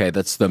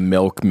that's the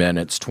milkmen.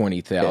 It's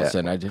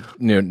 20,000. I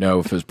didn't know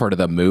if it was part of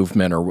the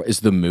movement or is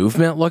the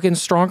movement looking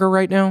stronger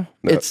right now?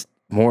 No. It's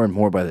more and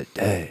more by the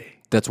day.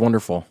 That's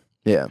wonderful.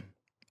 Yeah.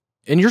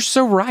 And you're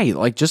so right.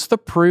 Like just the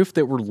proof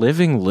that we're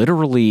living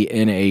literally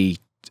in a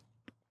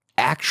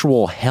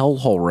actual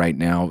hellhole right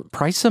now.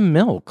 Price of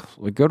milk.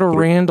 Like go to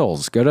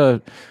Randall's. Go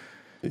to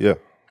Yeah.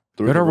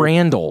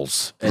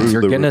 Randall's and Through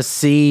you're the going to roof.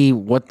 see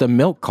what the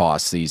milk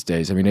costs these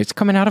days. I mean, it's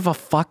coming out of a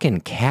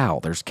fucking cow.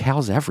 There's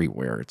cows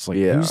everywhere. It's like,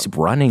 Yeah. who's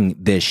running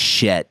this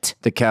shit?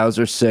 The cows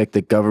are sick.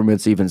 The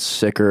government's even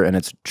sicker, and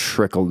it's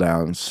trickle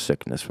down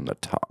sickness from the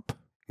top.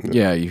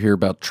 Yeah, you hear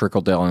about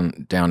trickle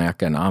down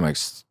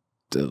economics.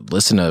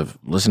 Listen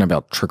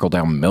about trickle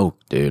down milk,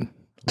 dude.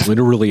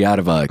 Literally out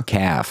of a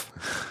calf.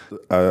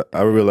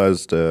 I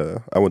realized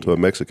I went to a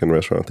Mexican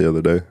restaurant the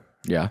other day,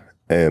 Yeah.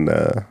 and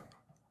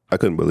I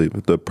couldn't believe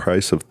it. The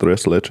price of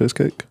tres leches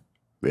cake.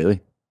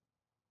 Really?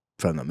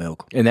 From the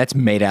milk. And that's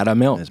made out of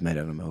milk. It's made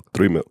out of milk.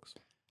 3 milks.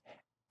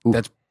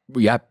 That's,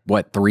 yeah,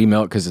 what, 3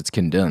 milk because it's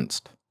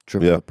condensed.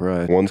 Triple Yeah. the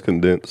price. One's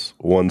condensed,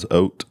 one's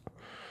oat.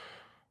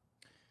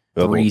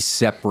 The other 3 one-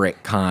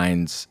 separate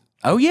kinds.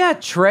 Oh, yeah,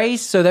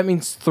 Trace. So that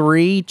means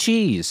 3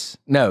 cheese.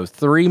 No,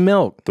 3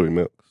 milk. 3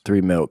 milks. 3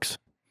 milks.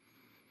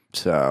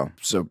 So,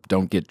 So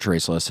don't get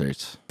Trace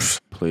Lessers.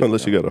 please.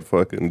 Unless you got a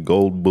fucking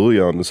gold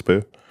bouillon to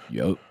spare.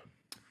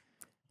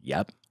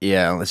 Yep.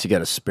 Yeah, unless you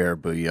got a spare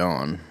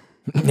bouillon.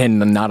 And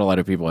not a lot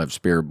of people have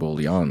spare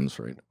bouillons,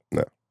 right?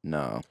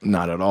 No.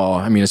 Not at all.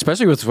 I mean,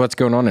 especially with what's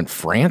going on in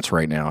France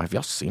right now. Have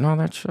y'all seen all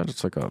that shit?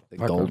 It's like a The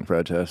fucking gold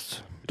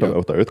protests. You talking about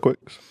with the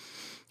earthquakes?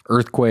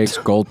 earthquakes,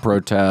 gold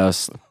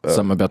protests,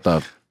 something about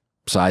the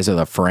size of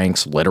the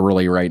francs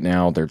literally right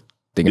now. They're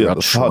thinking Yeah,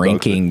 about the hot dogs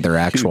shrinking are their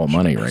actual huge.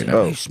 money right now.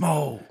 Oh,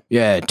 Small.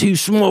 Yeah, too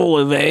small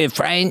of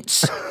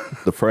France.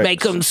 the francs.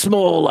 Make them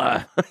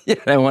smaller. Yeah,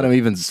 I want them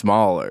even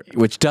smaller.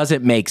 Which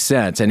doesn't make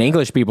sense. And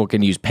English people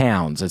can use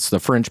pounds. It's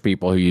the French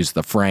people who use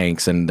the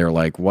francs, and they're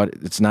like, "What?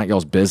 It's not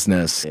y'all's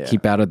business. Yeah.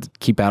 Keep out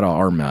of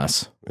our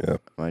mess." Yeah.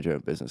 Mind your own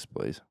business,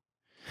 please.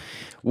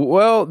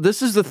 Well,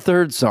 this is the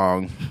third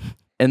song.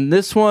 And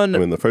this one, I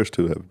mean, the first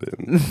 2 have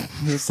been.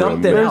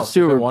 Something The else. first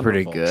two Been were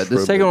pretty wonderful. good.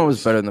 The second one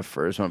was better than the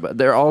first one, but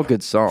they're all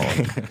good songs.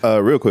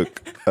 Real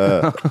quick.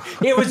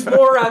 It was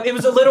more. It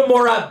was a little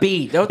more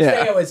upbeat. Don't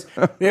say it was.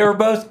 They were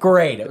both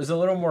great. It was a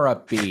little more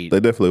upbeat.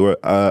 They definitely were.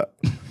 I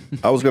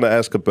was going to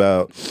ask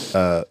about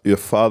your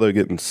father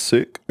getting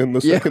sick in the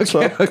second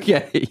song.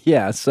 Okay.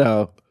 Yeah,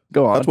 so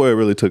go on. That's where it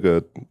really took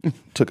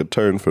a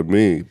turn for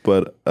me.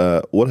 But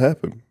what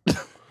happened?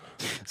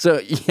 So,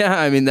 yeah,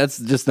 I mean, that's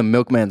just the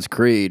milkman's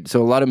creed.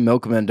 So a lot of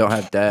milkmen don't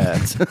have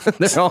dads.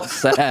 They're all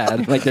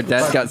sad. Like their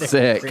dad got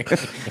sick.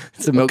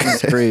 It's a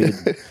milkman's creed.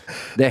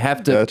 They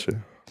have to,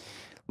 Gotcha.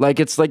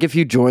 like, it's like if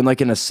you join like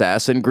an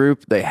assassin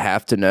group, they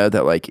have to know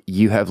that like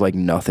you have like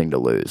nothing to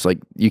lose. Like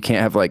you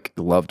can't have like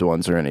loved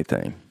ones or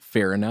anything.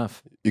 Fair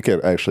enough. You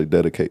can't actually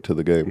dedicate to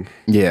the game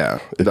Yeah.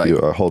 if Like, you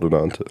are holding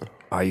on to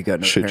oh, you got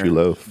no shit you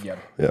parents. love.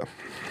 Yeah.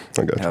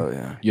 I got you. Hell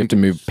yeah. You have to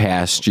move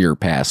past your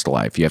past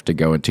life. You have to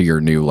go into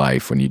your new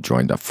life when you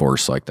join the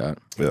force like that.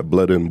 Yeah,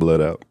 Blood In, Blood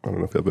Out. I don't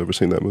know if you've ever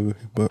seen that movie,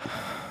 but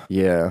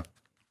Yeah.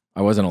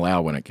 I wasn't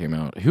allowed when it came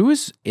out. Who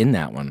was in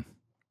that one?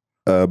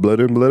 Blood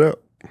In, Blood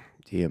Out.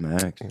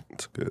 DMX.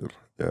 It's good.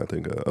 Yeah, I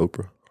think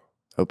Oprah.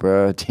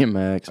 Oprah,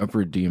 DMX,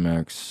 Upper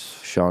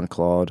DMX. Sean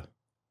Claude.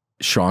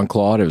 Sean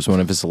Claude. It was one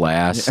of his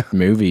last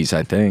movies,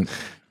 I think,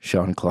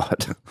 Sean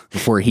Claude.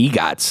 before he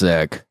got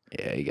sick.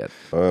 Yeah, you got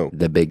Oh,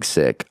 the big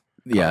sick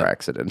Yeah. car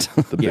accident.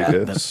 the big Yeah,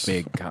 F's. the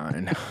big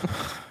kind.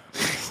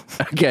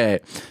 Okay,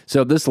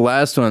 so this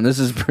last one, this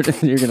is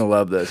pretty. You're gonna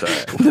love this. All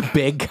right. The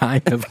big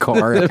kind of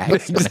car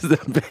accident.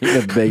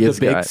 the biggest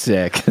The big guy.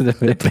 sick.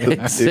 The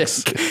big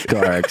sick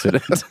car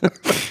accident.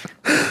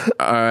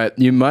 All right,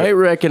 you might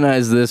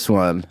recognize this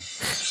one.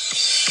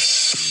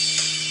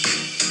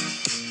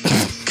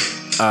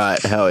 All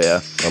right, hell yeah.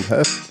 I'm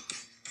happy.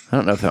 I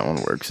don't know if that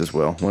one works as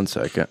well. 1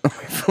 second.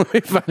 Let me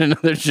find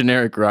another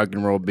generic rock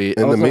and roll beat.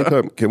 In the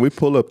meantime, can we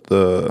pull up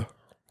the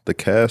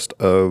cast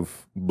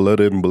of Blood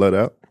In, Blood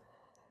Out?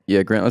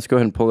 Yeah, Grant, let's go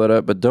ahead and pull that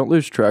up, but don't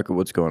lose track of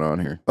what's going on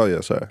here. Oh, yeah,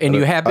 sorry. And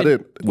you have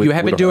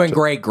been doing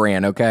great,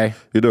 Grant, okay?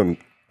 You're doing,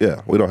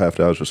 yeah, we don't have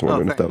to. I was just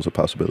wondering if that was a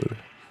possibility.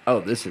 Oh,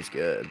 this is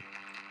good.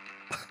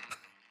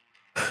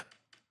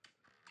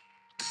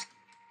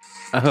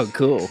 Oh,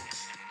 cool.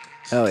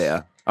 Hell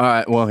yeah. All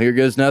right, well, here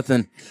goes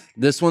nothing.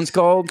 This one's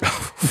called...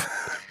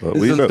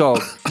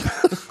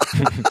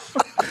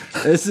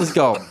 This is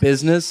called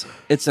Business.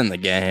 It's in the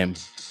Game.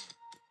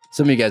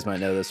 Some of you guys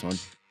might know this one.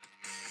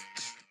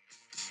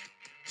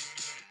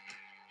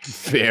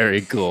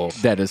 Very cool.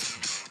 That is.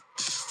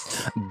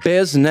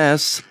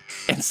 Business.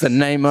 It's the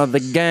name of the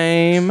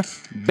game.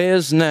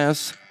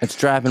 Business. It's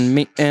driving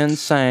me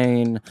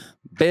insane.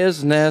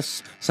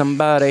 Business.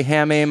 Somebody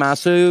hand me my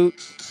suit.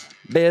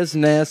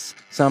 Business.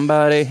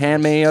 Somebody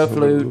hand me a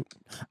flute.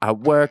 I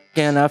work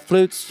in a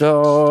flute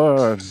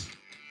store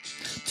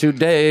 2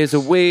 days a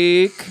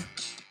week.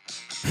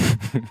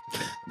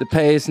 The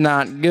pay's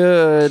not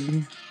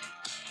good,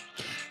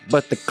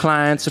 but the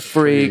clients are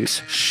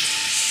freaks.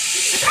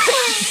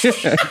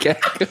 Okay,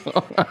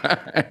 cool.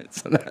 Right,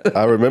 so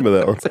I remember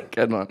that one. that's a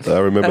good one. I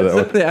remember that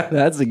one. Yeah,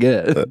 that's a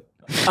good.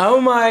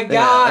 Oh my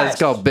God. It's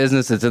called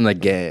Business. It's in the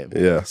Game.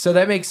 Yeah. So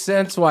that makes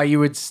sense why you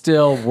would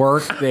still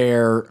work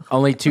there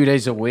only 2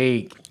 days a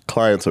week.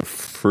 Clients are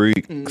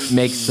freaks.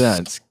 Makes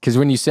sense. Because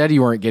when you said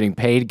you weren't getting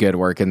paid good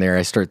working there,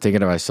 I started thinking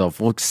to myself,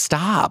 well,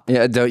 stop.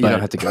 Yeah, you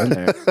don't have to go in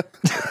there.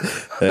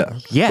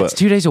 Yeah, it's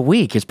 2 days a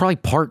week. It's probably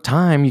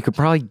part-time. You could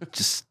probably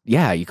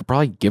you could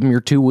probably give them your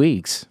 2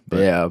 weeks. But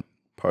yeah.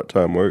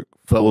 Part-time work,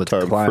 But with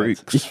full-time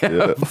clients. freaks.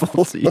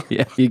 Yeah.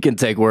 Yeah, you can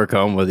take work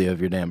home with you if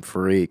you're a damn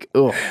freak.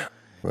 Oh,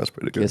 That's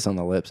pretty good. kiss on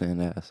the lips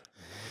and ass.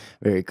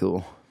 Very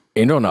cool.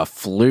 And on a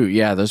flute,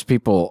 yeah, those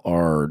people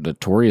are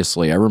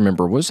notoriously. I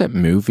remember, what was that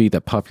movie,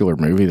 that popular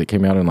movie that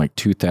came out in like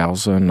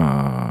 2000?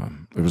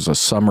 It was a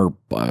summer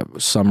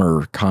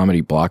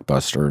comedy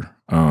blockbuster.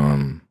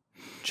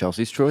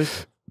 Chelsea's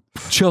Choice?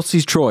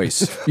 Chelsea's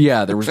Choice.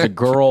 Yeah, there was a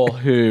girl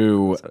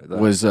who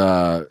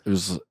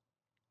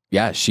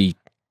she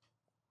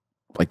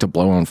liked to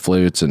blow on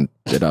flutes and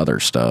did other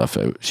stuff.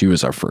 She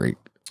was a freak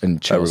in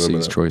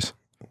Chelsea's Choice.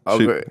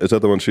 Is that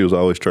the one she was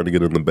always trying to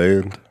get in the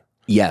band?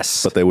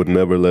 Yes. But they would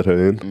never let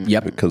her in?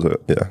 Yep.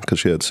 Because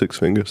she had 6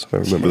 fingers. I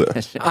remember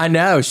that. I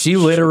know. She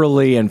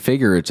literally and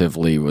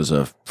figuratively was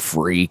a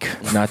freak.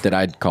 Not that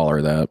I'd call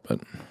her that,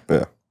 but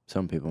Yeah.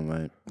 Some people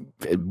might.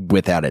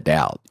 without a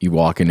doubt. You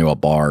walk into a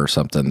bar or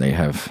something, they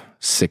have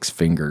 6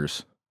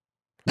 fingers.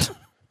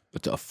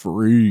 It's a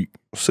freak.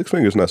 6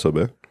 fingers not so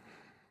bad.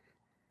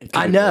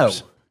 I know.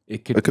 worse.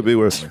 It It could be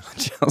worse.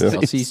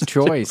 Chelsea's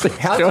Choice.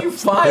 How do you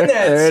find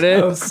that There it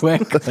so is.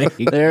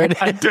 quickly? There it is.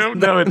 I don't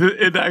know.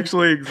 It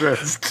actually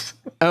exists.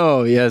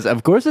 Oh, yes.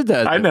 Of course it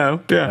does. I know.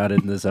 Yeah. Out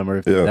in the summer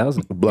of Yeah.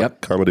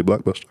 2000. Comedy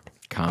blockbuster.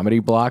 Comedy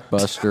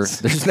blockbuster.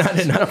 There's not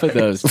enough of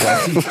those.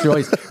 Chelsea's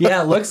Choice.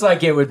 Yeah, it looks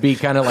like it would be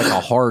kind of like a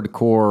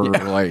hardcore,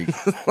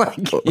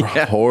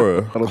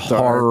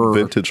 horror,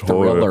 vintage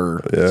thriller,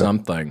 horror. Yeah.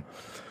 something.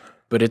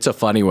 But it's a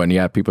funny one.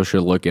 Yeah, people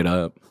should look it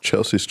up.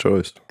 Chelsea's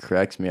Choice.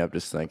 Cracks me up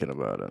just thinking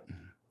about it.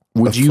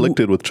 Would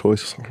Afflicted with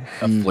choice.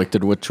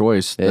 Afflicted with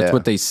choice. That's Yeah.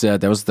 what they said.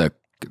 That was the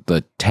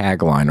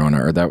tagline on it,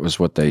 or that was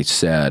what they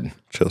said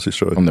Chelsea's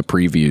Choice. on the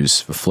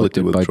previews.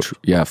 Afflicted with by choice.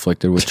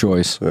 afflicted with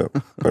choice. Yeah,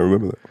 I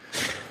remember that.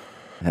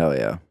 Hell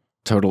yeah.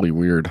 Totally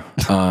weird.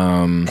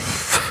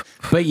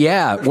 But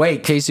yeah,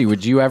 wait, Casey,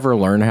 would you ever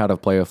learn how to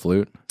play a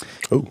flute?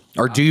 Oh,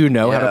 Or do you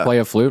know how to Yeah. play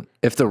a flute?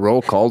 If the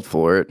role called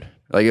for it,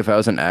 like if I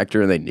was an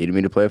actor and they needed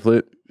me to play a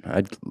flute,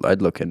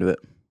 I'd look into it.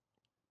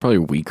 Probably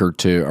a week or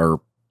two,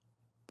 or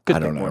Could I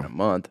don't take more know. than a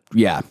month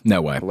Yeah,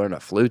 no way. to learn a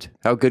flute.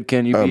 How good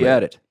can you be man.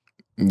 at it?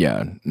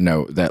 Yeah,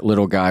 no, that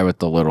little guy with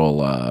the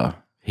little,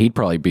 he'd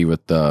probably be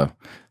with the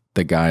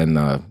guy in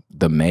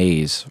the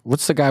maze.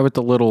 What's the guy with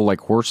the little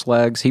like horse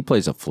legs? He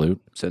plays a flute.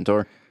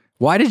 Centaur?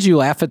 Why did you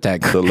laugh at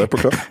that? the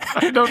leprechaun.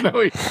 I don't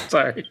know.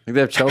 Sorry. I think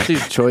they have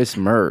Chelsea's Choice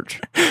merch.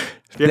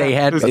 They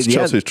had That's yeah.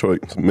 Chelsea's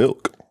Choice.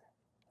 Milk.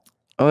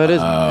 Oh, it is.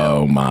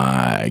 Oh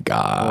my Back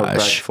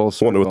gosh! full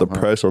I wonder what the circle,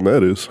 huh? price on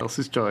that is.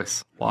 Chelsea's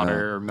Choice.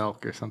 Water or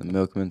milk or The something.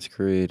 Milkman's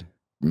Creed.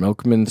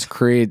 Milkman's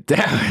Creed.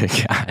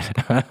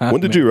 God.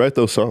 When did you write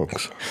those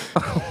songs?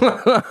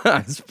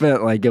 I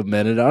spent like a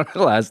minute on it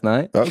last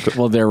night. Okay.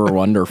 Well, they were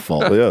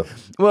wonderful. Oh, yeah.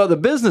 Well, the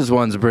business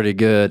one's pretty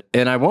good,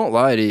 and I won't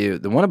lie to you.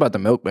 The one about the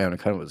milkman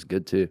kind of was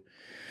good too.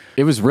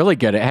 It was really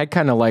good. It had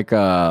kind of like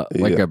a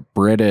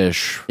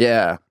British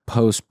Yeah,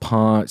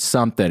 post-punk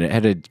something. It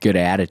had a good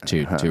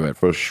attitude to it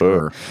For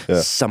sure. Yeah.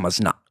 summer's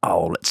not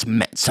all it's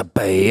meant to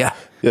be. Yeah.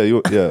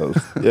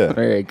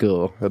 Very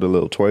cool. Had a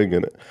little twang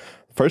in it.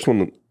 First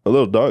one, a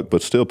little dark,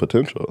 but still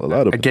potential. A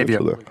lot of I gave you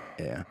potential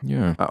there. Yeah.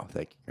 Yeah. Oh,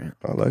 thank you, Grant.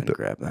 I liked it.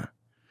 Grab that.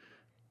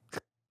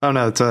 Oh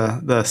no, it's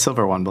the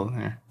silver one. But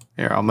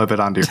here, I'll move it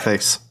onto your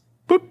face.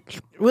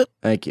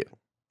 Thank you.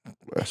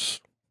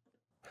 Yes.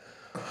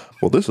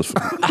 Well, this is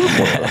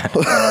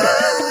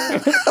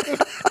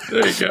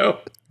There you go.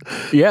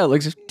 Yeah, it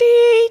looks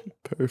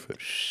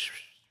perfect.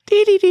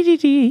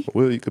 dee.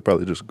 Well, you could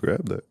probably just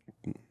grab that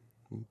and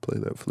play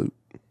that flute.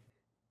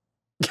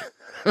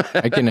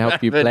 I can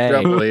help you play.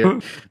 Trouble here.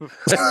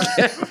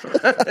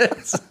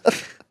 It's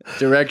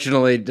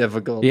directionally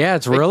difficult. Yeah,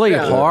 it's really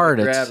hard.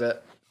 Grab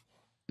it.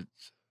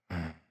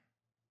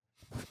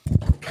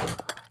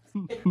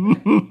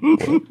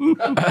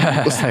 All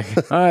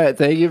right,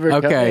 thank you for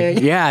Okay.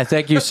 coming. Yeah,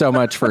 thank you so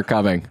much for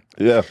coming.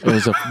 Yeah. It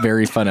was a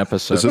very fun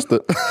episode. Is this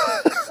the?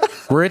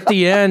 We're at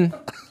the end.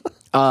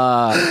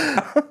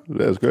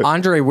 That's great.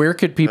 Andre, where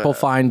could people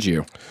find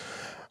you?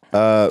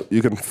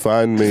 You can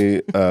find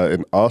me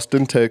in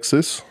Austin,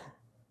 Texas.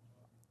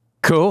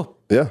 Cool.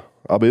 Yeah,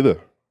 I'll be there.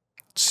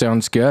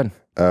 Sounds good.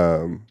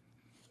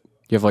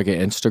 You have like an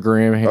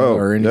Instagram handle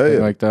or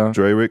anything like that?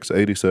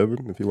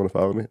 Drerix87 if you want to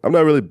follow me. I'm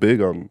not really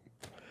big on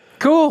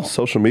Cool.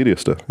 social media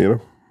stuff, you know?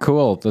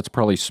 Cool. That's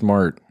probably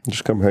smart.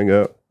 Just come hang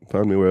out,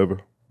 find me wherever.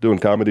 Doing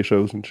comedy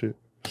shows and shit.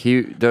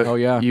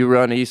 You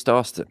run East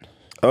Austin.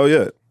 Oh,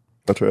 yeah.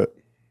 That's right.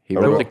 He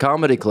runs a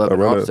comedy club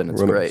in Austin.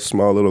 It's run a great.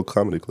 small little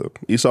comedy club.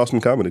 East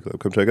Austin Comedy Club.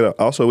 Come check it out.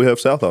 Also, we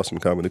have South Austin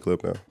Comedy Club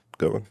now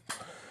going.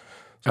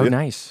 So,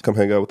 Nice. Come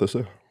hang out with us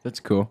there. That's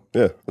cool.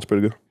 Yeah, that's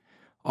pretty good.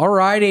 All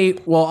righty.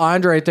 Well,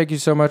 Andre, thank you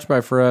so much,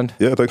 my friend.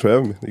 Yeah, thanks for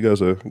having me. You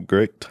guys are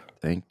great.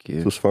 Thank It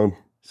you. was fun.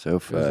 So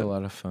It was a fun.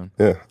 lot of fun.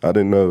 Yeah, I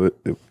didn't know it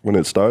when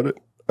it started.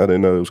 I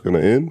didn't know it was going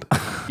to end.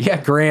 Yeah,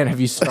 Grant, have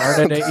you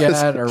started it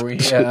yet? Are we?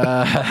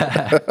 Yeah,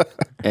 I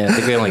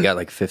think we only got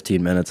like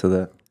 15 minutes of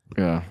that.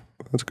 Yeah.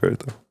 That's great,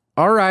 though.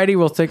 All righty.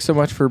 Well, thanks so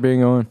much for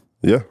being on.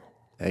 Yeah.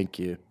 Thank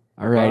you.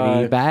 All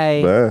righty.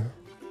 Bye. Bye.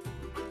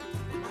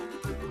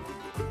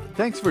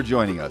 Thanks for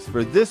joining us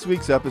for this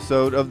week's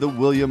episode of The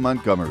William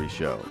Montgomery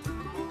Show.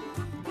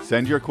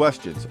 Send your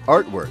questions,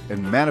 artwork,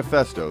 and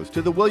manifestos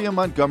to The William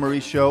Montgomery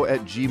Show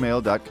at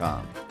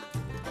gmail.com.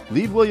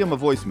 Leave William a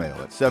voicemail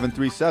at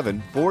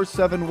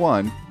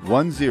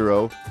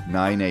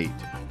 737-471-1098.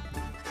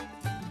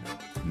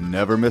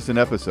 Never miss an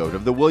episode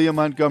of The William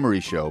Montgomery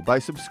Show by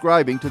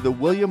subscribing to The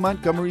William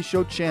Montgomery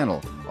Show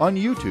channel on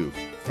YouTube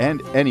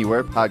and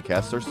anywhere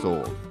podcasts are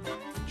sold.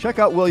 Check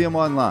out William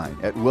online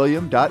at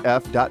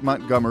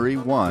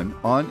william.f.montgomery1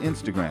 on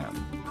Instagram.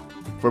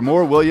 For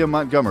more William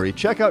Montgomery,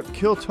 check out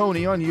Kill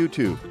Tony on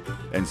YouTube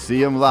and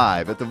see him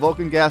live at the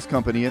Vulcan Gas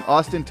Company in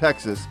Austin,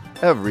 Texas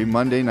every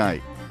Monday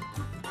night.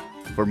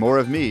 For more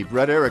of me,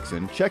 Brett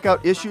Erickson, check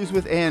out Issues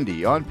with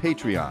Andy on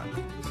Patreon.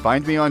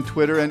 Find me on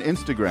Twitter and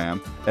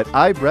Instagram at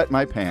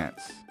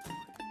IBrettMyPants.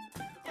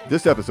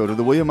 This episode of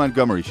The William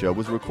Montgomery Show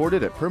was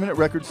recorded at Permanent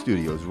Record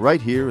Studios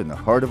right here in the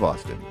heart of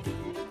Austin.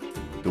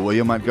 The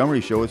William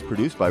Montgomery Show is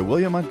produced by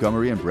William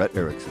Montgomery and Brett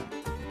Erickson.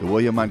 The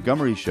William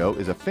Montgomery Show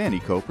is a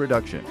FannieCo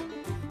production.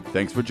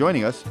 Thanks for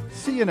joining us.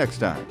 See you next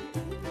time.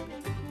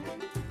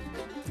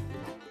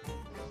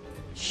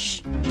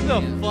 Who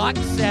the fuck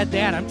said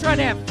that? I'm trying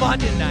to have fun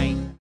tonight.